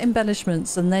all about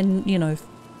embellishments, and then, you know,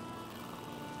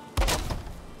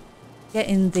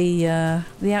 getting the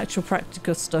actual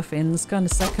practical stuff in is kind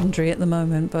of secondary at the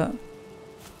moment, but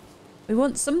we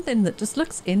want something that just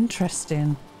looks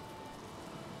interesting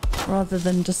rather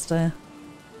than just a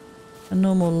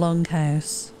normal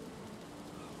longhouse.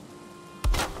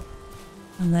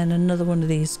 And then another one of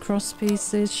these cross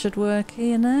pieces should work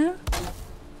here now.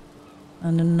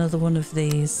 And another one of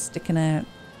these sticking out.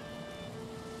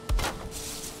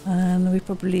 And we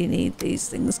probably need these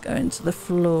things going to the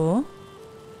floor.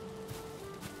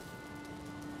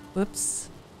 Whoops.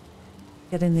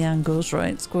 Getting the angles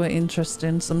right, it's quite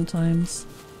interesting sometimes.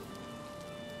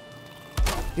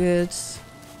 Good.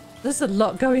 There's a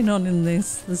lot going on in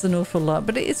this. There's an awful lot,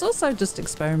 but it's also just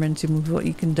experimenting with what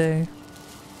you can do.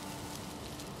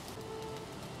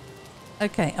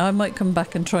 Okay, I might come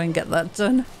back and try and get that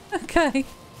done. Okay.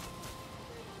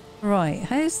 Right,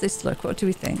 how's this look? What do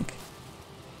we think?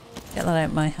 Get that out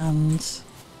of my hand.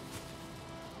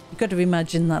 You've got to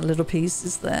imagine that little piece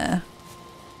is there.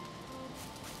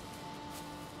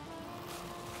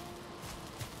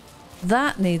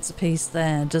 That needs a piece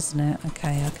there, doesn't it?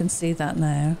 Okay, I can see that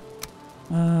now.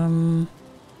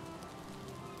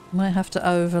 Might have to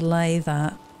overlay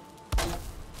that.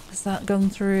 Has that gone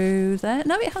through there?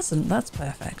 No, it hasn't. That's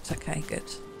perfect. Okay, good.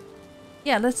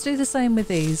 Yeah, let's do the same with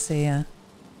these here.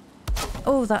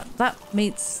 Oh, that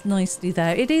meets nicely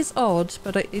there. It is odd,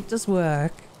 but it does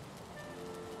work.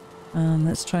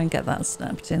 Let's try and get that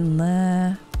snapped in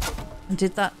there. And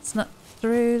did that snap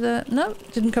through the... No,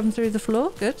 it didn't come through the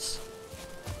floor. Good.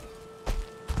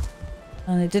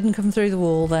 And it didn't come through the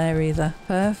wall there either.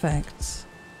 Perfect.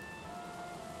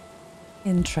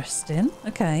 Interesting.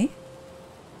 Okay.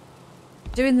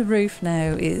 Doing the roof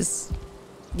now is,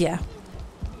 yeah,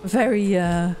 very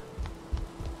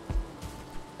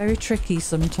tricky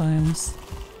sometimes.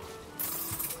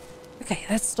 Okay,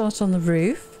 let's start on the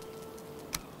roof.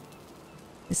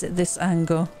 Is it this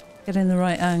angle? Getting the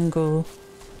right angle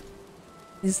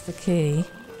is the key.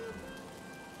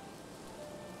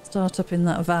 Start up in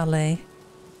that valley.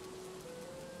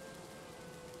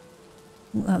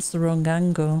 That's the wrong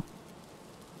angle.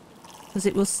 Because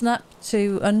it will snap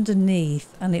to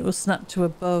underneath and it will snap to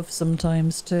above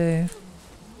sometimes too.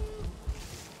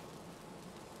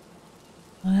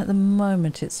 And at the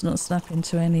moment it's not snapping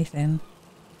to anything.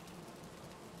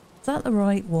 Is that the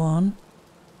right one?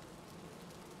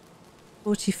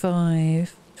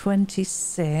 45,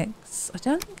 26. I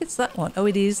don't think it's that one. Oh,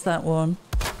 it is that one.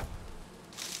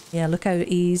 Yeah, look how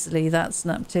easily that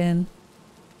snapped in.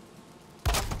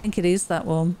 I think it is that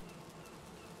one.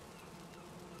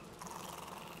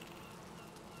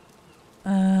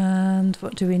 And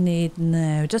what do we need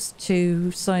now? Just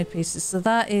two side pieces. So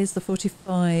that is the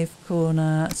 45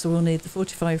 corner. So we'll need the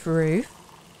 45 roof.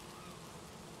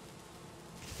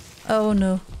 Oh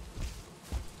no.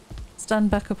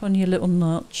 Stand back up on your little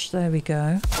notch. There we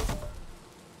go.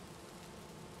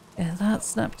 Yeah, that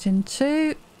snapped in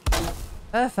too.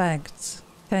 Perfect.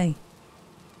 Okay.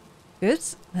 Good.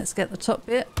 Let's get the top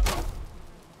bit.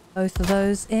 Both of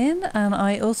those in, and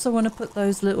I also want to put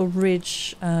those little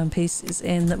ridge pieces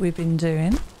in that we've been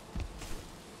doing.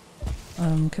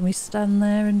 Can we stand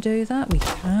there and do that? We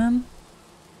can.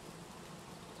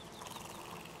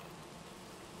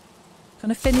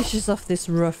 Kind of finishes off this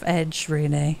rough edge,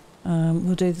 really.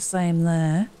 We'll do the same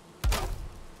there.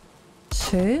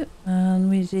 2. And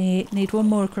we need one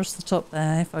more across the top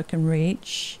there if I can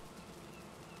reach.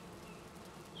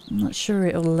 I'm not sure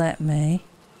it'll let me.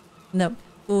 Nope.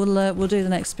 We'll do the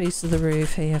next piece of the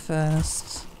roof here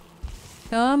first.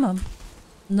 Come on.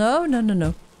 No, no, no,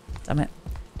 no. Damn it.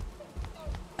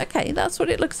 Okay, that's what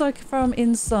it looks like from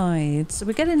inside. So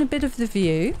we're getting a bit of the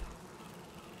view.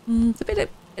 It's a bit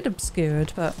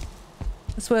obscured, but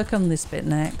let's work on this bit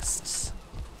next.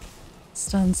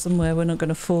 Stand somewhere we're not going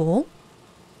to fall.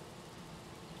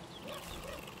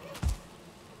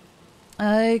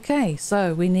 Okay,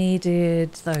 so we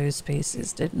needed those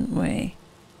pieces, didn't we?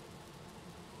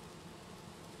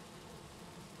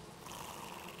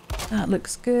 That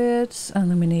looks good. And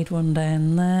then we need one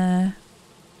down there.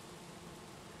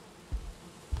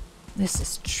 This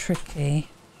is tricky.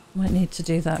 Might need to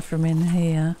do that from in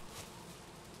here.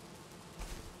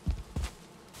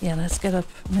 Yeah, let's get up,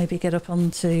 maybe get up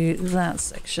onto that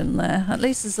section there. At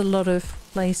least there's a lot of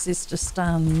places to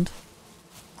stand.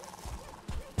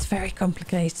 It's very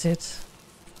complicated.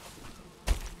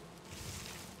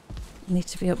 Need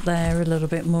to be up there a little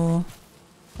bit more.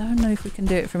 Don't know if we can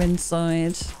do it from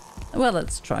inside. Well,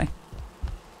 let's try.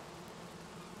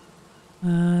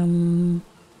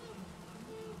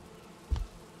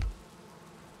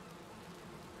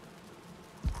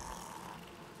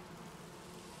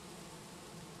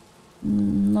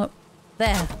 Not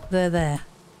there. There.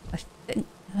 I think.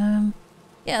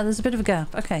 Yeah, there's a bit of a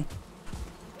gap. Okay.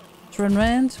 Let's run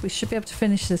round. We should be able to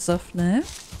finish this off now.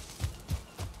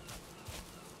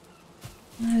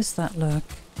 How's that look?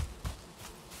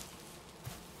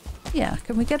 Yeah,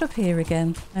 can we get up here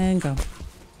again? Hang on.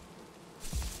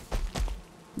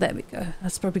 There we go.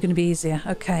 That's probably going to be easier.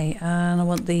 Okay, and I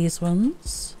want these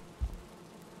ones.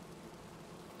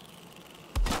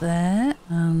 There,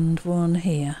 and one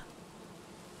here.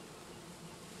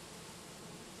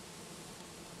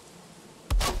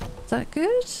 Is that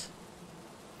good?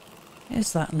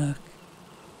 How's that look?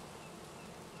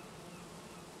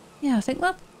 Yeah, I think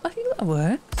that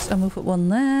works. And we'll put one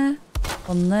there.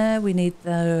 One there. We need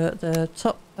the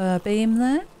top beam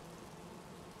there.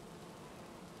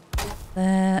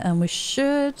 There, and we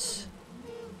should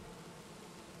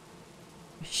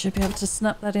be able to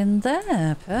snap that in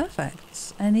there.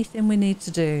 Perfect. Anything we need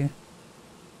to do.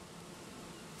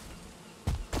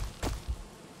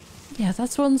 Yeah,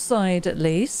 that's one side at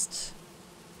least.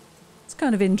 It's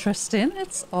kind of interesting.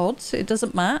 It's odd. It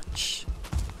doesn't match.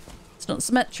 It's not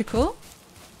symmetrical.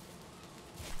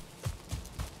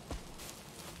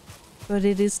 But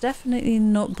it is definitely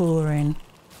not boring.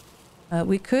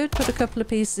 We could put a couple of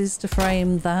pieces to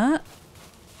frame that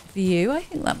view. I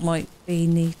think that might be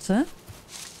neater.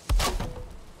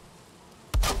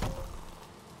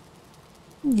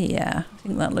 Yeah, I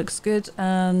think that looks good.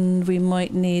 And we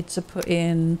might need to put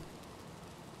in...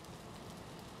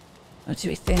 What do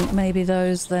we think? Maybe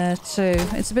those there too.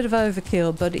 It's a bit of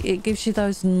overkill, but it gives you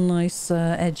those nice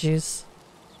edges.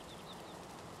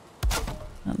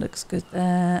 That looks good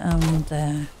there and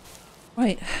there.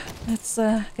 Right, let's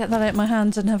get that out of my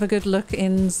hand and have a good look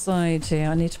inside here.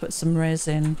 I need to put some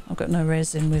resin. I've got no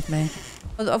resin with me.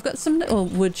 I've got some little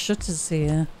wood shutters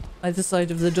here, either side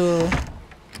of the door,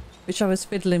 which I was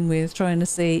fiddling with, trying to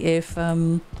see if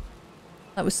that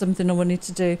was something I wanted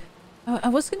to do. I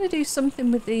was going to do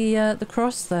something with the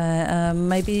cross there,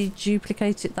 maybe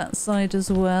duplicate it that side as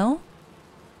well.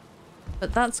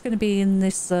 But that's going to be in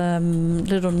this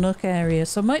little nook area,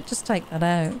 so I might just take that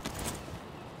out.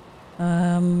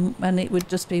 And it would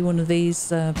just be one of these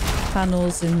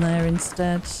panels in there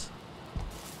instead.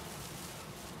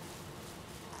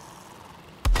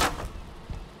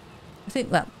 I think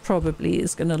that probably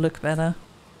is going to look better.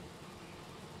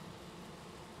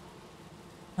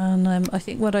 And I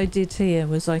think what I did here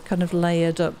was I kind of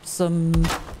layered up some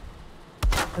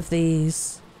of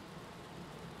these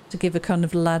to give a kind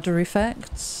of ladder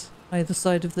effect either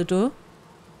side of the door.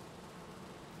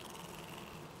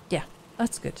 Yeah,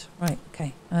 that's good. Right,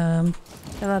 okay.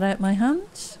 Get that out my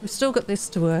hand. We've still got this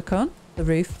to work on, the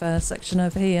roof section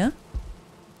over here.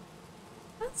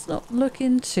 That's not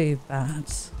looking too bad.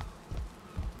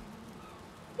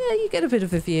 Yeah, you get a bit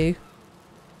of a view.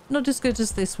 Not as good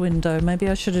as this window. Maybe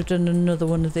I should have done another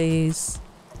one of these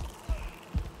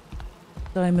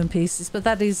diamond pieces, but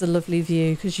that is a lovely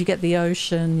view because you get the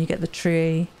ocean, you get the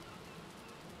tree.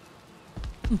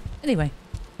 Anyway,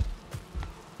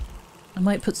 I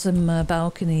might put some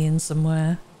balcony in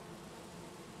somewhere.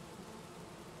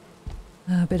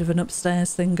 A bit of an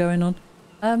upstairs thing going on.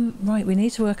 Right, we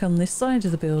need to work on this side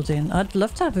of the building. I'd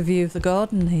love to have a view of the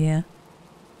garden here.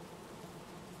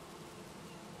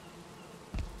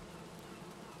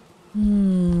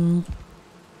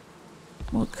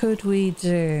 What could we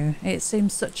do? It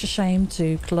seems such a shame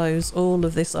to close all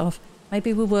of this off.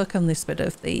 Maybe we'll work on this bit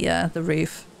of the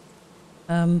roof.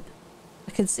 I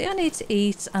can see I need to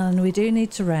eat and we do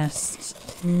need to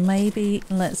rest. Maybe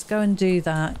let's go and do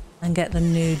that and get the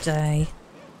new day.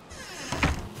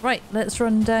 Right, let's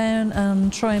run down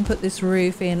and try and put this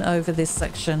roof in over this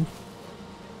section.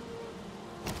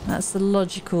 That's the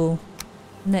logical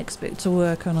next bit to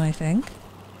work on, I think.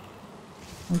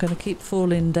 I'm going to keep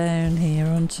falling down here,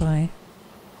 aren't I?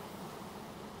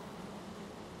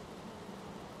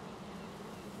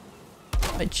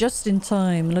 Right, just in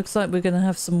time. Looks like we're going to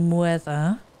have some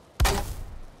weather.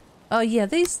 Oh yeah,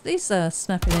 these are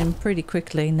snapping in pretty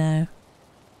quickly now.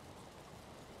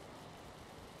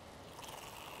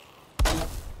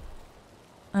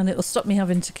 And it'll stop me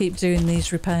having to keep doing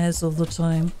these repairs all the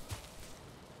time.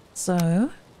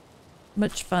 So,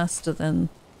 much faster than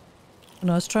when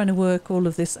I was trying to work all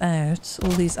of this out,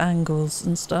 all these angles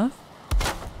and stuff.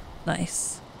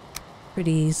 Nice.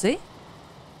 Pretty easy.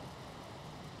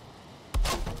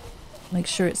 Make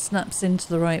sure it snaps into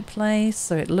the right place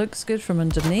so it looks good from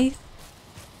underneath.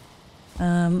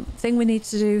 Thing we need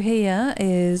to do here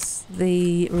is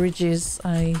the ridges.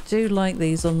 I do like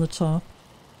these on the top.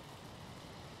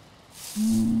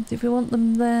 Do we want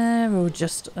them there or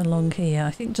just along here?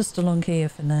 I think just along here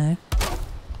for now.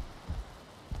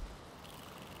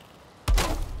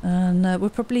 And we'll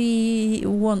probably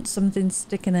want something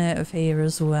sticking out of here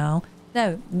as well.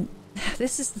 Now,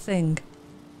 this is the thing.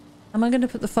 Am I going to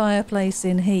put the fireplace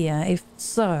in here? If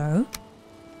so,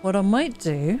 what I might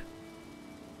do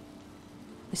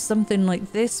is something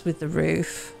like this with the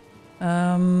roof.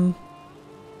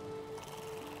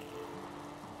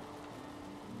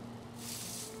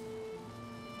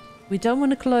 We don't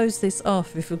want to close this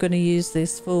off if we're going to use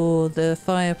this for the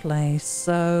fireplace,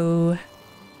 so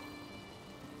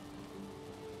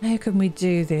how can we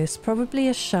do this? Probably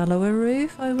a shallower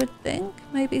roof, I would think.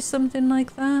 Maybe something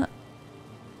like that.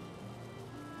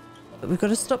 But we've got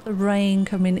to stop the rain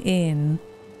coming in.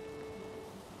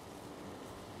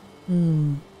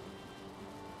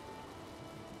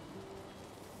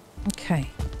 Okay.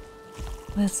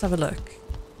 Let's have a look.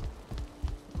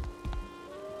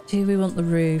 Do we want the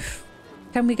roof?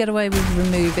 Can we get away with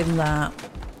removing that?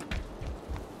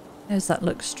 How does that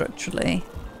look structurally?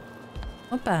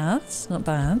 Not bad, not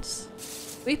bad.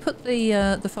 We put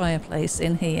the fireplace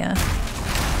in here.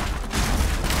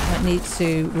 Might need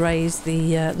to raise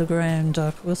the ground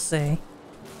up. We'll see.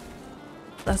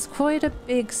 That's quite a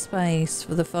big space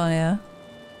for the fire.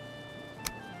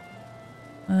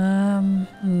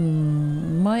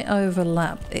 Might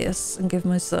overlap this and give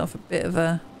myself a bit of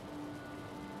a.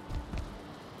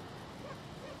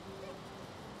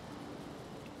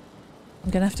 I'm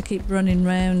gonna have to keep running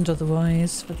round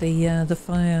otherwise for the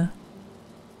fire.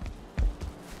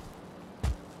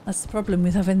 That's the problem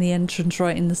with having the entrance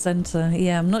right in the centre.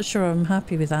 Yeah, I'm not sure I'm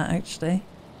happy with that actually.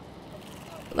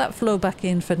 Put that floor back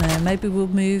in for now. Maybe we'll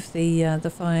move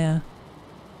the fire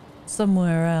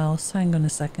somewhere else. Hang on a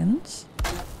second.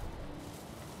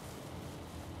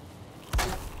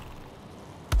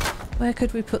 Where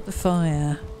could we put the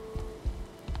fire?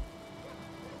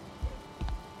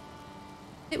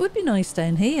 It would be nice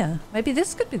down here. Maybe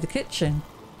this could be the kitchen.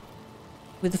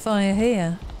 With the fire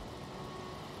here.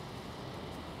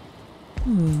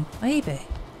 Maybe.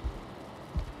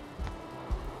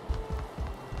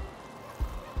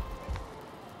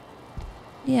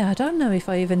 Yeah, I don't know if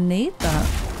I even need that.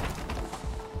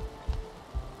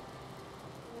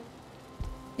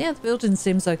 Yeah, the building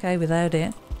seems okay without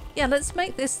it. Yeah, let's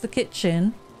make this the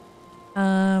kitchen.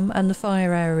 And the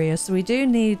fire area. So we do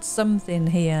need something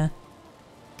here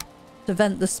to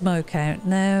vent the smoke out.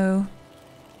 Now,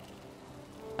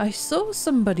 I saw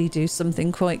somebody do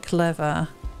something quite clever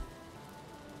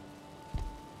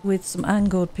with some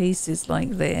angled pieces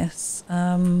like this.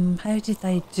 How did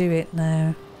they do it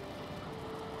now?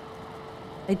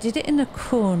 They did it in a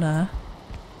corner,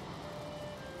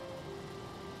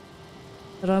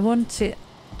 but I want it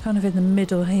kind of in the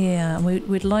middle here, and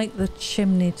we'd like the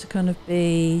chimney to kind of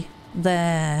be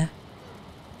there.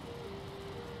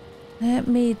 Let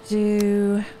me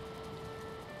do...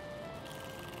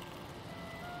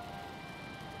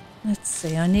 Let's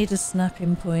see, I need a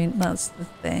snapping point, that's the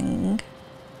thing.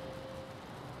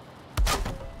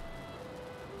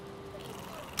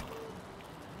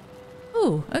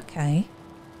 Oh, okay.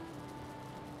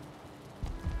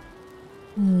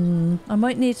 I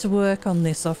might need to work on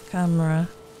this off camera.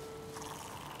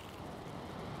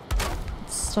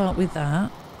 Let's start with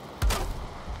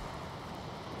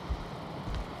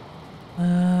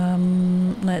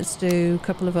Let's do a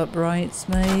couple of uprights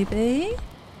maybe.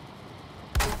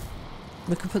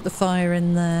 We could put the fire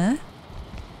in there.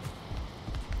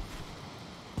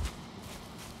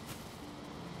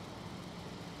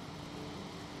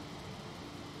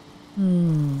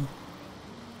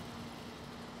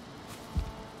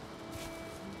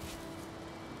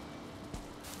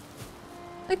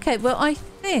 Okay, well, I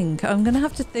think I'm going to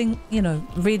have to think, you know,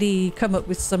 really come up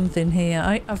with something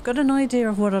here. I've got an idea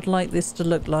of what I'd like this to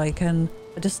look like, and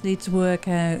I just need to work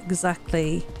out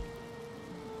exactly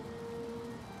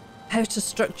how to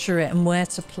structure it and where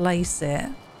to place it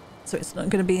so it's not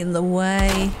going to be in the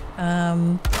way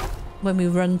when we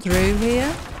run through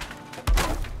here.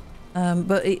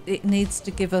 But it needs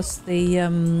to give us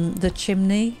the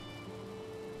chimney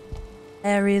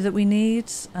area that we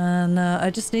need, and I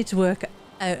just need to work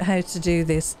out how to do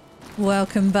this.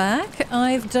 Welcome back.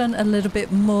 I've done a little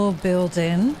bit more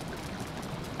building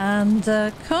and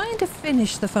kind of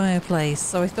finished the fireplace,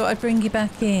 so I thought I'd bring you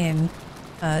back in,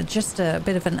 just a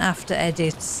bit of an after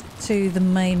edit to the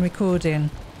main recording,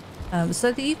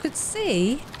 so that you could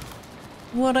see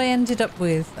what I ended up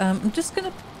with. I'm just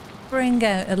going to bring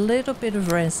out a little bit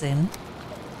of resin.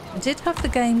 I did have the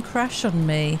game crash on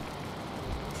me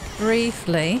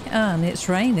briefly, and it's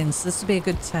raining, so this will be a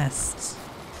good test.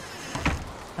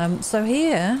 So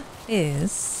here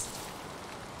is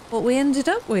what we ended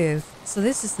up with. So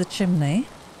this is the chimney.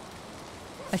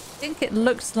 I think it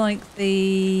looks like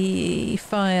the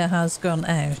fire has gone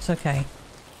out. Okay,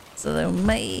 so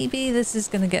maybe this is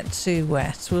going to get too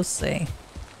wet. We'll see.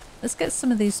 Let's get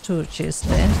some of these torches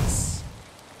lit.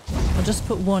 I'll just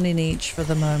put one in each for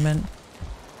the moment.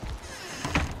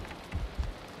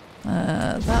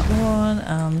 That one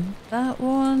and that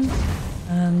one,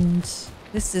 and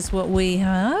this is what we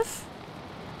have.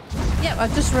 Yep,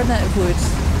 I've just run out of wood.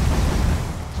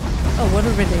 Oh, what a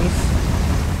relief.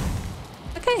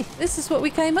 Okay, this is what we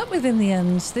came up with in the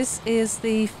end. This is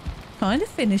the kind of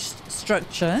finished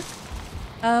structure.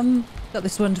 Got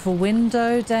this wonderful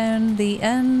window down the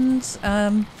end.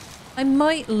 I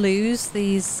might lose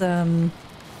these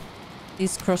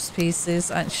cross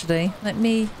pieces actually. Let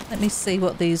me see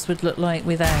what these would look like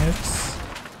without,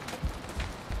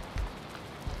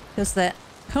 because they're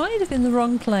kind of in the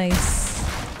wrong place.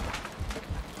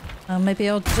 Maybe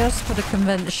I'll just put a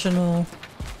conventional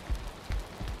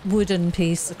wooden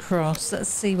piece across. Let's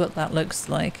see what that looks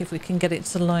like, if we can get it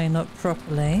to line up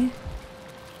properly.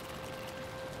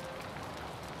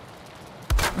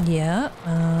 Yeah,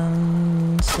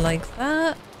 and like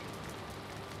that.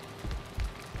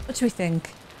 What do we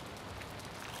think?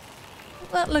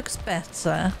 That looks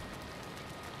better.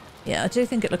 Yeah, I do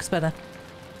think it looks better.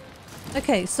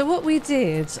 Okay, so what we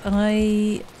did,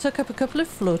 I took up a couple of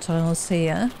floor tiles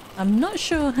here. I'm not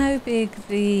sure how big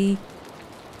the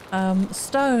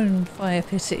stone fire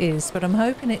pit is, but I'm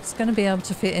hoping it's going to be able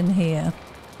to fit in here.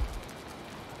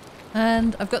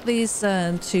 And I've got these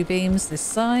two beams this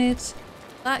side.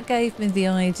 That gave me the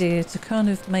idea to kind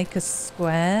of make a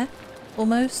square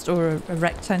almost, or a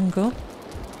rectangle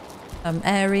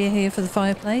area here for the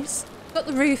fireplace. Got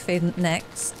the roof in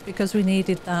next because we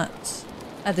needed that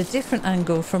at a different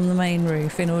angle from the main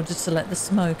roof in order to let the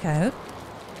smoke out.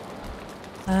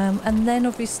 And then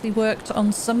obviously worked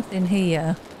on something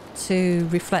here to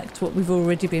reflect what we've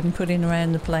already been putting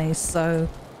around the place. So,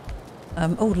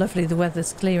 oh lovely, the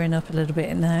weather's clearing up a little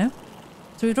bit now.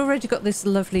 So we've already got this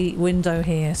lovely window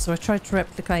here, so I tried to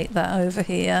replicate that over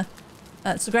here.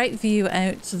 It's a great view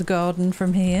out to the garden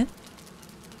from here.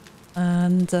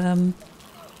 And kind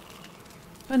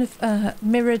of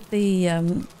mirrored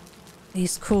the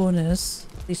these corners,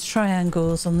 these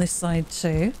triangles on this side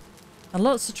too. And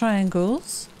lots of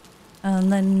triangles.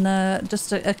 And then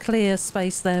just a clear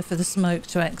space there for the smoke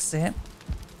to exit.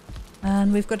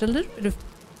 And we've got a little bit of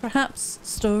perhaps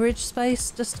storage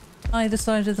space just either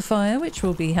side of the fire, which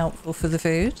will be helpful for the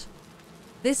food.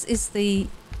 This is the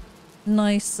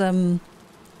nice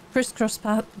crisscross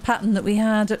pattern that we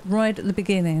had right at the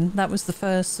beginning. That was the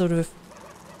first sort of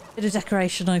bit of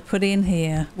decoration I put in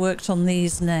here. Worked on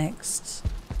these next,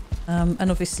 and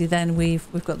obviously then we've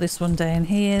got this one down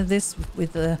here. This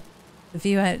with the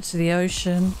view out to the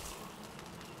ocean,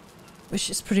 which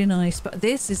is pretty nice. But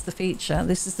this is the feature.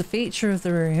 This is the feature of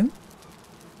the room.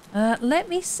 Let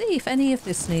me see if any of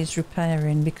this needs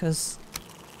repairing, because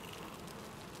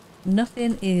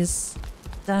nothing is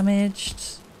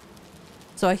damaged.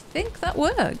 So I think that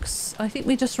works. I think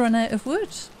we just run out of wood.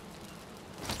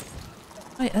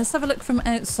 Right, let's have a look from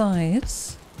outside.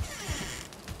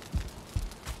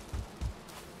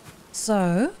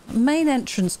 So, main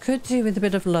entrance could do with a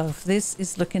bit of love. This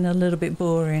is looking a little bit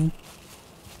boring.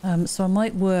 So I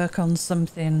might work on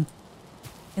something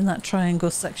in that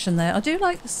triangle section there. I do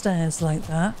like the stairs like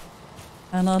that,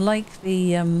 and I like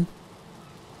the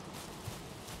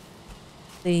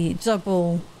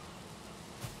double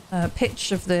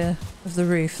pitch of the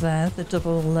roof there, the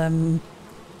double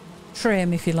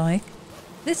trim, if you like.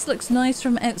 This looks nice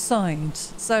from outside,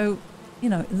 so you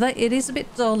know it is a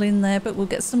bit dull in there, but we'll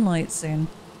get some lights in,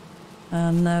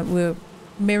 and we're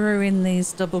mirroring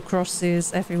these double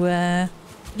crosses everywhere.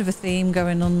 Bit of a theme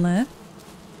going on there.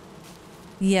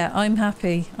 Yeah, I'm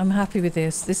happy with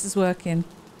this. This is working.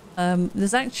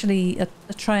 There's actually a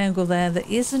triangle there that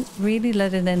isn't really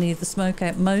letting any of the smoke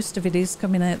out. Most of it is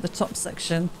coming out the top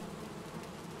section.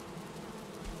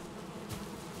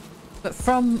 But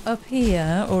from up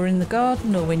here, or in the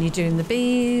garden, or when you're doing the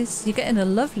bees, you're getting a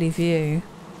lovely view.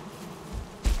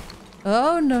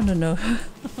 Oh, no, no, no.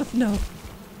 No.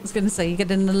 I was going to say, you're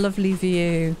getting a lovely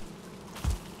view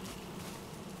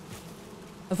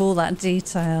of all that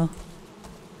detail.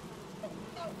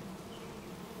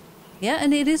 Yeah,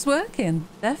 and it is working,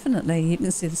 definitely. You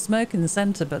can see the smoke in the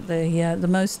centre, but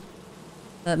the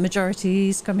majority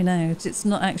is coming out. It's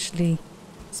not actually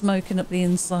smoking up the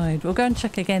inside. We'll go and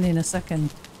check again in a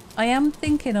second. I am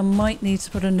thinking I might need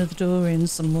to put another door in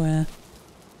somewhere.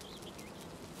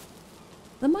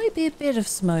 There might be a bit of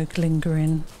smoke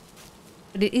lingering,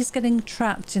 but it is getting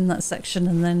trapped in that section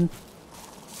and then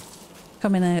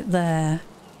coming out there.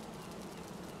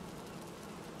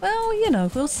 Well, you know,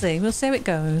 we'll see. We'll see how it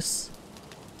goes.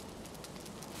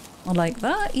 I like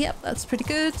that. Yep, that's pretty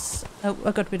good. Oh,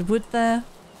 I got a bit of wood there.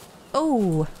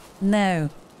 Oh, no.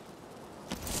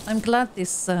 I'm glad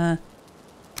this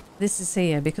is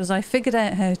here, because I figured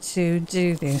out how to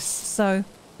do this. So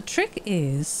the trick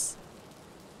is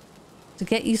to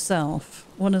get yourself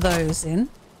one of those in,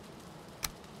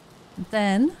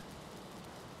 then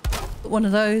put one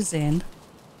of those in,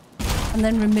 and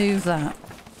then remove that.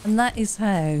 And that is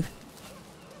how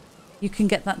you can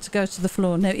get that to go to the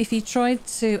floor. Now, if you tried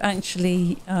to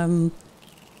actually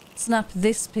snap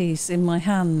this piece in my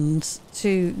hand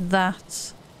to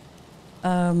that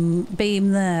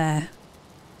beam there,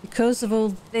 because of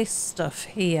all this stuff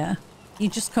here, you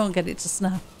just can't get it to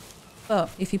snap.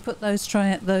 But if you put those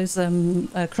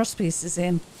cross pieces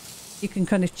in, you can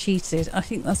kind of cheat it. I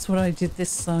think that's what I did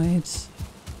this side.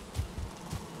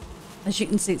 As you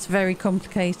can see, it's very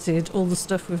complicated, all the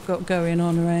stuff we've got going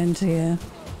on around here.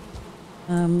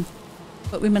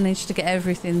 But we managed to get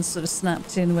everything sort of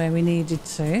snapped in where we needed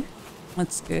to.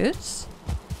 That's good.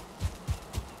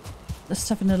 Just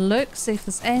having a look, see if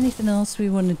there's anything else we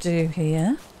want to do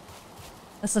here.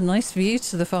 That's a nice view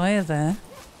to the fire there.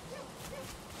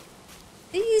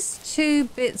 These two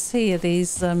bits here,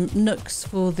 these nooks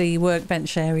for the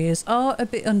workbench areas, are a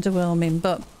bit underwhelming,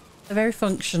 but they're very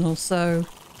functional, so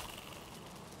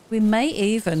we may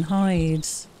even hide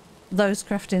those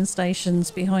crafting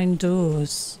stations behind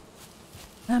doors.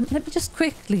 Let me just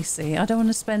quickly see. I don't want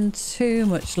to spend too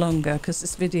much longer because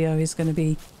this video is going to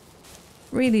be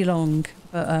really long,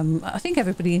 but I think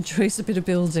everybody enjoys a bit of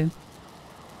building.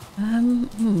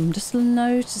 Just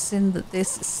noticing that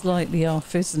this is slightly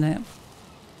off, isn't it?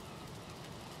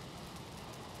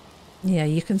 Yeah,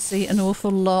 you can see an awful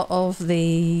lot of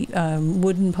the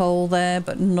wooden pole there,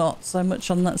 but not so much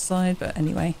on that side. But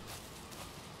anyway,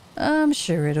 I'm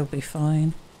sure it'll be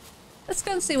fine. Let's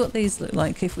go and see what these look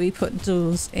like if we put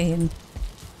doors in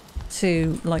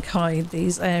to like hide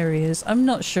these areas. I'm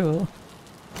not sure.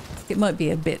 It might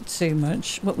be a bit too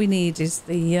much. What we need is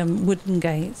the wooden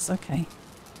gates. Okay.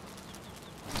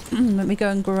 Let me go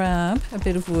and grab a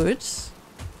bit of wood.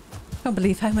 Can't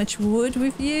believe how much wood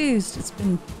we've used. It's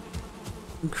been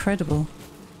incredible.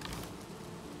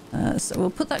 So we'll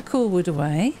put that core wood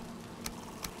away.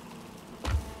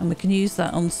 And we can use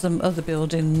that on some other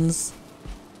buildings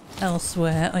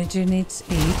elsewhere. I do need to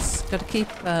eat. Got to keep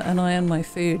an eye on my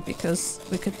food because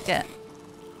we could get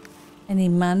any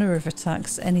manner of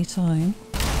attacks at any time.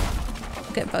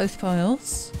 I'll get both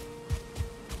piles.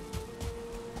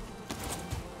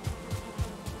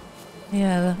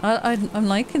 Yeah, I'm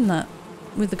liking that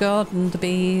with the garden, the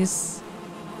bees.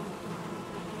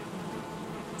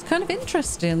 It's kind of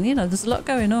interesting, you know, there's a lot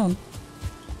going on. You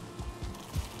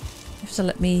have to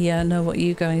let me know what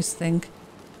you guys think.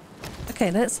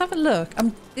 Okay, let's have a look.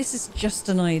 This is just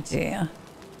an idea.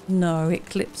 No, it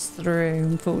clips through,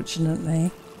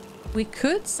 unfortunately. We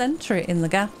could centre it in the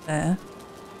gap there,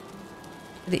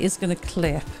 but it is going to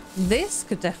clip. This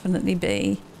could definitely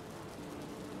be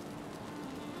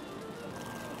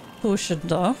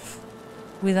portioned off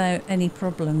without any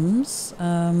problems.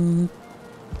 Don't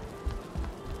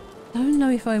know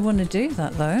if I want to do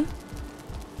that though.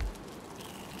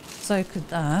 So could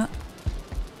that.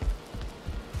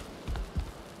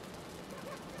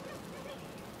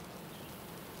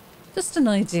 Just an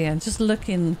idea, just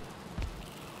looking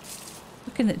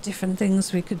at different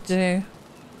things we could do.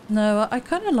 No, I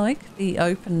kind of like the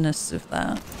openness of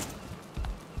that.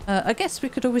 I guess we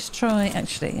could always try...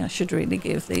 Actually, I should really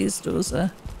give these doors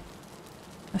a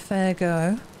fair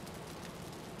go.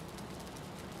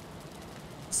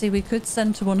 See, we could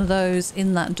center one of those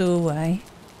in that doorway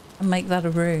and make that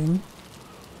a room.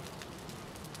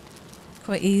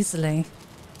 Quite easily.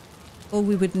 All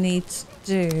we would need to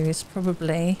do is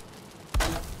probably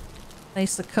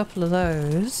place a couple of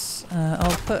those.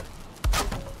 I'll put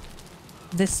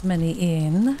this many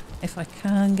in if I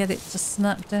can get it to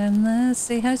snap down there.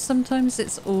 See how sometimes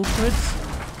it's awkward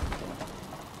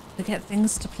to get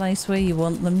things to place where you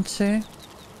want them to.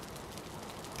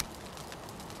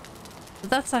 But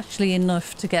that's actually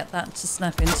enough to get that to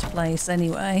snap into place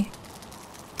anyway.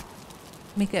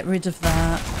 Let me get rid of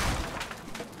that.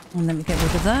 And let me get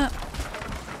rid of that.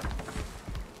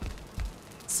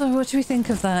 So what do we think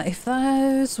of that? If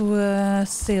those were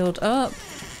sealed up,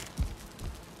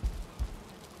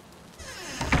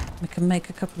 we can make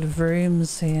a couple of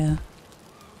rooms here.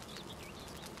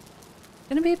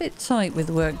 Going to be a bit tight with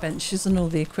the workbenches and all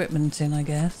the equipment in, I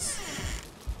guess.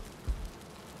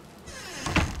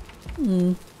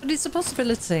 But it's a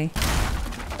possibility.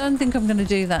 I don't think I'm going to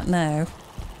do that now.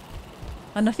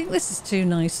 And I think this is too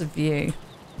nice a view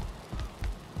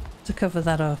to cover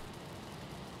that up.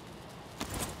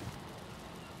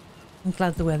 I'm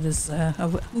glad the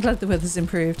weather's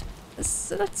improved.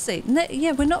 Let's see.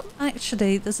 Yeah, we're not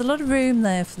actually... There's a lot of room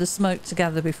there for the smoke to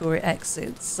gather before it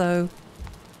exits. So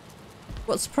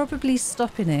what's probably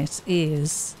stopping it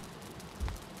is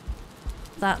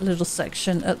that little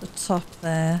section at the top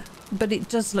there. But it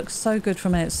does look so good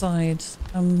from outside.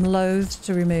 I'm loath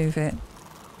to remove it.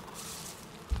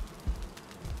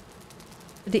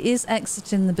 But it is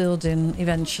exiting the building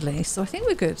eventually. So I think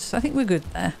we're good. I think we're good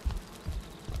there.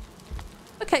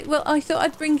 Okay, well, I thought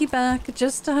I'd bring you back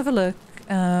just to have a look,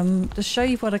 to show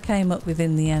you what I came up with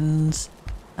in the end.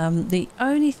 The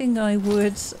only thing I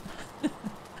would...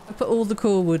 I put all the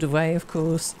core wood away, of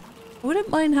course. I wouldn't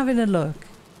mind having a look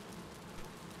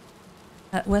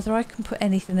at whether I can put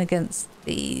anything against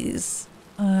these.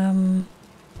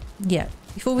 Yeah,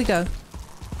 before we go,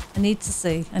 I need to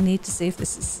see if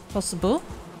this is possible.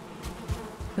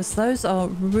 Because those are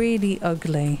really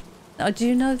ugly. I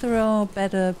do know there are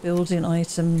better building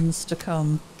items to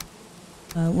come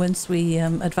once we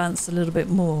advance a little bit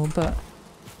more, but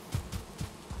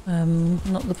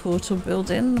not the portal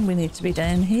building. We need to be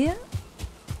down here.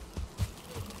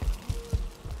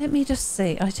 Let me just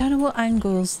see. I don't know what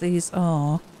angles these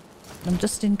are. I'm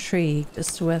just intrigued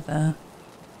as to whether...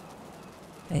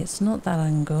 Okay, it's not that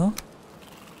angle.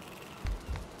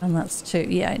 And that's 2.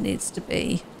 Yeah, it needs to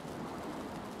be.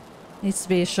 Needs to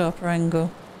be a sharper angle.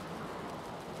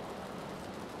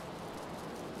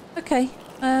 Okay,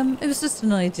 it was just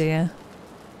an idea.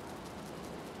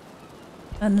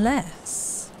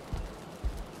 Unless...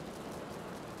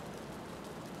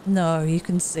 No, you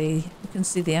can see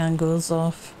the angles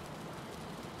off.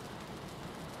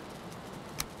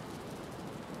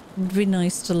 It'd be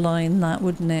nice to line that,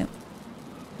 wouldn't it?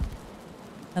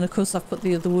 And of course I've put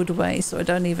the other wood away, so I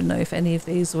don't even know if any of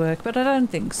these work, but I don't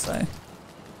think so.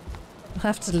 I'll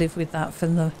have to live with that for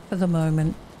the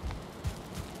moment.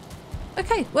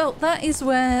 Okay, well, that is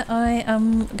where I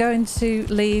am going to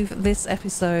leave this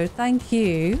episode. Thank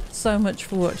you so much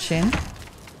for watching.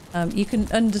 You can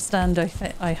understand,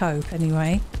 I hope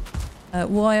anyway,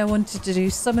 why I wanted to do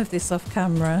some of this off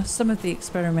camera, some of the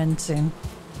experimenting,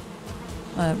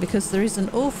 because there is an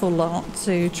awful lot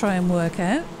to try and work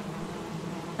out.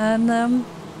 And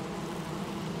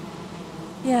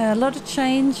yeah, a lot of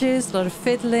changes, a lot of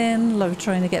fiddling, a lot of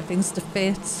trying to get things to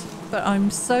fit, but I'm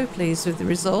so pleased with the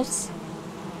results.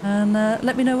 And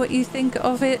let me know what you think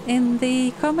of it in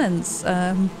the comments.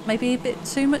 Maybe a bit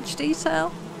too much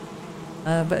detail,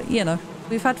 but you know,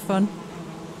 we've had fun.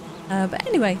 But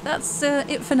anyway, that's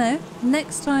it for now.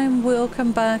 Next time we'll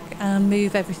come back and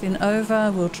move everything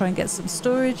over. We'll try and get some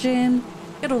storage in,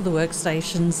 get all the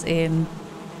workstations in,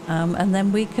 and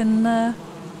then we can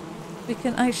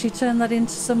actually turn that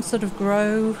into some sort of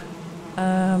grow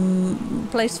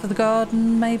place for the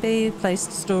garden, maybe a place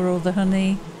to store all the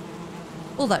honey.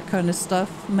 All that kind of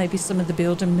stuff. Maybe some of the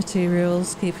building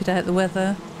materials, keep it out of the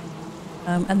weather.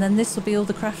 And then this will be all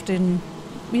the crafting,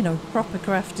 you know, proper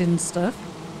crafting stuff.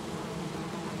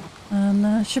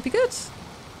 And should be good.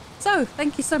 So,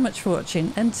 thank you so much for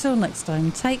watching. Until next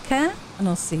time, take care, and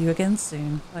I'll see you again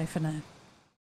soon. Bye for now.